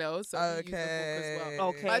because of my nails. So he used the fork as well.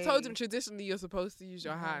 Okay. But I told him traditionally you're supposed to use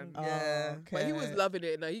your hand. Oh, Yeah. But he was okay. loving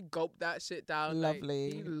it. No, he gulped that shit down. like,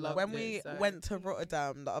 Lovely. he loved When it, we so. went to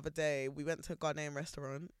Rotterdam the other day, we went to a Ghanaian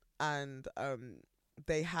restaurant and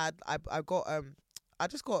they had I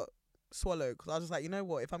just got swallowed because I was just like, you know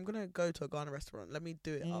what, if I'm gonna go to a Ghana restaurant, let me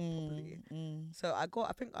do it up properly. So I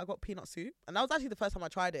think I got peanut soup, and that was actually the first time I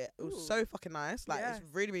tried it. It was Ooh. so fucking nice, like Yes.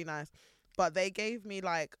 it's really really nice. But they gave me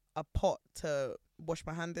like a pot to wash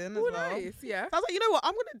my hand in as Oh, well. nice, yeah. I was like, you know what,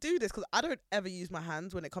 I'm gonna do this because I don't ever use my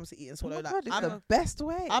hands when it comes to eat and Oh swallow. my like God, it's I'm the best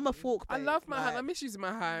way. I'm a fork. I babe. love my hand. I Like, miss using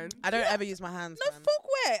my hand. I don't ever use my hands. no man.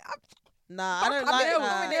 forkware. Nah, I don't my like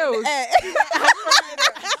nails, that. my nails.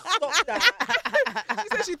 Stop that. She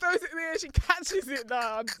said she throws it in the air, she catches it.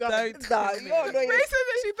 Nah, I'm done. Don't Nah, do you're it. annoying. Ray said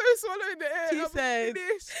that she throws swallow in the air. She I'm said-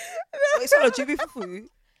 finished. Wait, so do you be for food?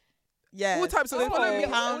 Yeah. All types of Oh, swallow. yeah.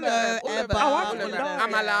 Pounder, all of eba, them. Oh, I all didn't of know.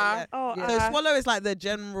 them. Amala. Oh, Yeah. So swallow is like the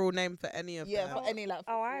general name for any of Yeah, them. for any like.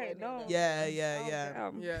 Oh, I know. Yeah, Oh, yeah.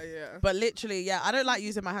 damn. Yeah, yeah. But literally, yeah, I don't like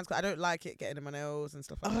using my hands because I don't like it getting in my nails and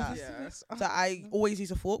stuff like that. Yeah. So I always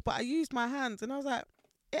use a fork, but I used my hands and I was like,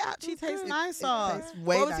 it actually tastes nicer. It tastes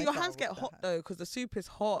way But obviously, your nicer hands get with hot that. though because the soup is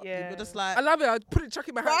hot. Yeah. You're just like, I love it. I'll put it, chuck it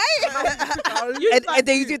in my hand. Right? I'll lick And that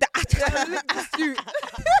then you soup. do the. I'll lick the soup.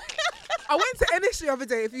 I went to Enish the other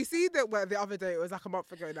day. If you see that, well, the other day, it was like a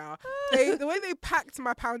month ago now. The way they packed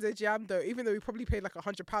my pounded jam, though, even though we probably paid like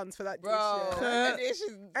 £100 for that dish.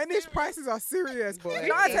 Enish prices are serious, bro. You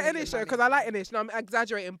know, I said Enish, though, because I like Enish. No, I'm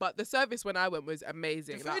exaggerating, but the service when I went was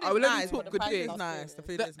amazing. Like, I will only talk good things. Nice. The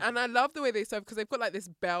food is nice. And I love the way they serve because they've got like this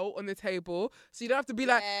bell on the table, so you don't have to be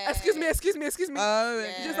like, excuse me. Oh,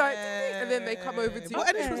 You're just like, and then they come over to you.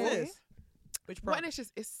 What Enish was this? Which What Enish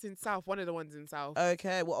is it's in South, one of the ones in South.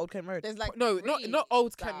 Okay, what Old Kent Road? There's like No, not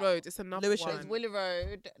Old Kent Road. It's another Lewisham. one. There's Willie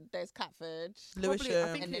Road. There's Catford. Probably, I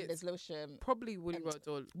think And then it's there's Lewisham. probably Woolly Road.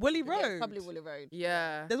 Or, Willie Yeah, Road. probably Willie Road.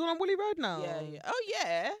 yeah. There's one on Willie Road now. Yeah. Oh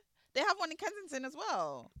yeah. They have one in Kensington as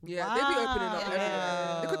well. Yeah, they be opening up Wow.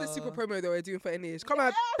 everywhere. Look at the super promo they were doing for Enish. Come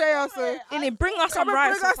on, pay us. And then bring us some Come and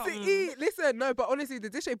rice bring or us to something. eat. Listen, no, but honestly, the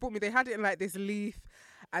dish they brought me, they had it in like this leaf,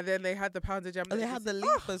 and then they had the pounded jam. Oh, they had the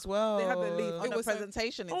leaf as well. They had the leaf. Oh, It the was so-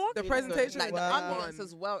 presentation is the really presentation good. like is the wow. ambience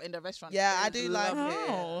as well in the restaurant. Yeah, I is do like lovely. it.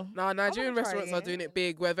 Oh. No, Nigerian I wanna try restaurants are it. doing it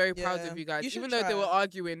big. We're very proud Yeah. of you guys. You should Even though they try were it.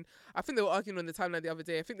 arguing, I think they were arguing on the timeline the other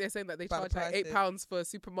day. I think they're saying that they About charge the like prices. £8 for a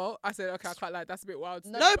super malt. I said, okay, I can't lie, that's a bit wild.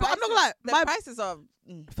 No, but I'm not gonna lie. The My prices are.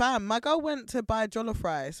 fam, my girl went to buy jollof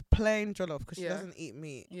rice, plain jollof, because she Yeah. doesn't eat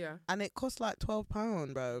meat, Yeah, and it costs like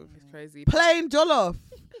 £12, bro. it's crazy. Plain jollof.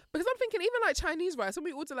 Because I'm thinking, even like Chinese rice, when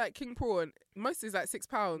we order like king prawn, most is like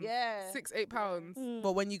 £6. Yeah. £6-8.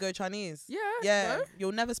 But when you go Chinese, Yeah. yeah, no?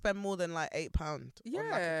 you'll never spend more than like £8 on like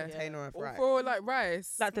Yeah. a container of Or rice. for like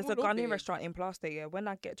rice. Like there's a Small or Ghanaian big. restaurant in Plaster, yeah. When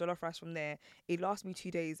I get jollof rice from there, it lasts me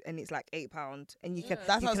 2 days and it's like £8. And you can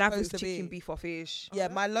That's you how can it's have it with supposed to be. chicken, beef or fish. Yeah,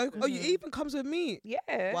 my local. Oh, you Mhm. even comes with meat. Yeah.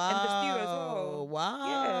 Wow. And the stew as well. Wow.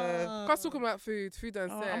 Yeah. Us talking about food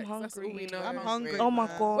and Oh, sex. I'm That's all we hungry. know. I'm hungry. Oh my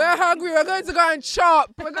man. god. We're hungry. We're going to go and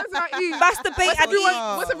chop. We're going to go eat. Masturbate and Everyone,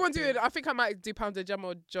 eat. what's everyone doing? I think I might do pounded jam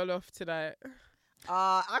or jollof tonight.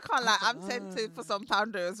 I can't lie. I'm tempted for some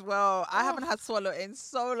pounder as well. I haven't had swallow in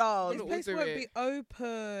so long. This Gonna place order won't it. be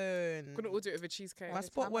open. I'm going to order it with a cheesecake. My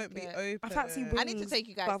spot won't be open. I fancy I need to take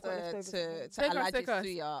you guys But I've got to leftovers. Take us, Alaji take us.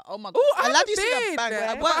 Suya. Oh my god. Oh, I I love haven't you. See been. bang. But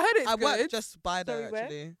I I work. heard it's I work good. just by there Sorry, where?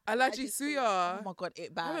 actually. Alaji Suya. Oh my god,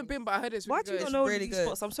 it I bangs. haven't been, but I heard it's really Why do you good. not know really these good.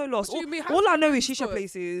 spots? I'm so lost. What do you mean? How All do I you know know is these shisha spots?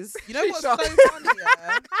 places. You know what's so Shisha. funny?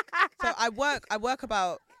 Yeah. So I work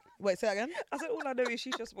about. Wait, say that again. I said all I know is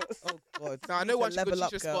shisha spots. Oh God. No, I You know need one to good level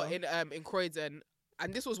up, shisha spot in Croydon.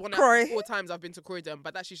 And this was one of Croy. 4 times I've been to Croydon,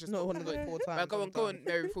 but that shisha Not spot one was of the good. 4 Well, times. go on,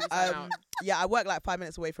 Mary, before we sign out. Yeah, I work like 5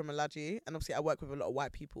 minutes away from Alaji, and obviously I work with a lot of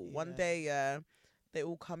white people. One day, they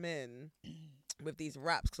all come in with these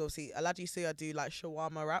wraps, because obviously Alaji Suya do like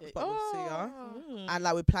shawarma wraps, but with suya Oh. and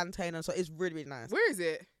like with plantain, and so it's really really nice. Where is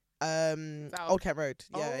it? South. South. Old Kent Road.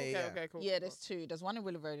 Oh, Yeah, okay, yeah. okay, cool. Yeah, there's 2. There's one in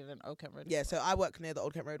Willow Road and then Old Kent Road. Yeah, so I work near the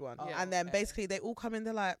Old Kent Road one. Yeah. And then okay. basically they all come in,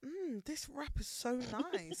 they're like, this wrap is so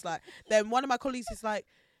nice. Like, then one of my colleagues is like,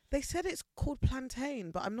 they said it's called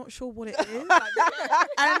plantain, but I'm not sure what it is.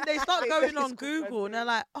 And they start going on Google and they're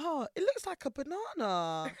like, oh, it looks like a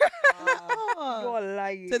banana. Oh. You're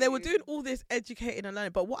lying. So they were doing all this educating and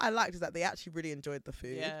learning, but what I liked is that they actually really enjoyed the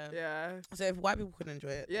food. Yeah. So if white people could enjoy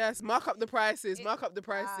it, Yes, mark up the prices. Mark up the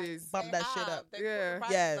prices. Bump that shit up.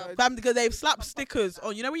 Yeah. fam, because they've slapped stickers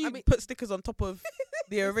on. You know when you put stickers on top of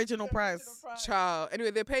the original price? Child.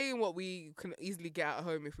 Anyway, they're paying what we can easily get at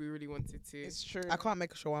home if we really wanted to. It's true. I can't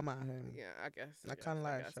make a shawarma at home. Yeah, I guess. I can't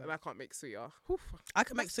lie, guess. sure. And I can't make suya. Oof. I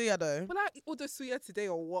can make suya though. Will I order suya today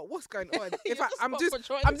or what? What's going on? You're In fact,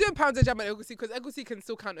 just I'm doing pounded jam and egusi because egusi can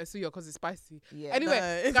still count as suya because it's spicy. Yeah.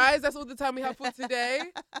 Anyway, No. guys, that's all the time we have for today.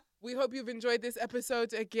 We hope you've enjoyed this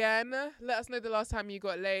episode again. Let us know the last time you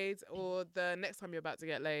got laid or the next time you're about to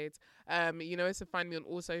get laid. You know, to find me on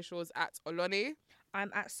all socials at Oloni. I'm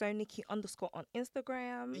at Soniki_ on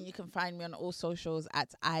Instagram. And you can find me on all socials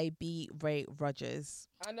at IB Ray Rogers.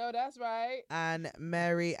 I know that's right. And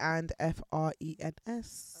Mary and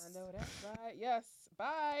FRENS. I know that's right. Yes.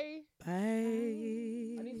 Bye. Bye.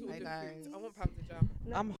 I need to Bye, order guys. food. I want pounded jam.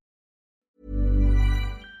 I'm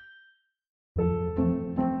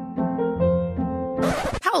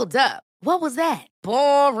Hold up. What was that?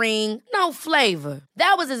 Boring. No flavor.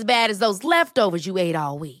 That was as bad as those leftovers you ate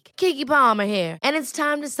all week. Keke Palmer here, and it's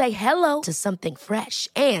time to say hello to something fresh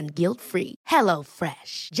and guilt-free. Hello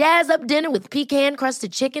Fresh. Jazz up dinner with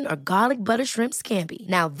pecan-crusted chicken or garlic butter shrimp scampi.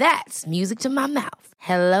 Now that's music to my mouth.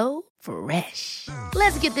 Hello Fresh.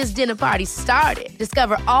 Let's get this dinner party started.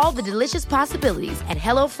 Discover all the delicious possibilities at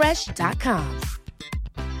hellofresh.com.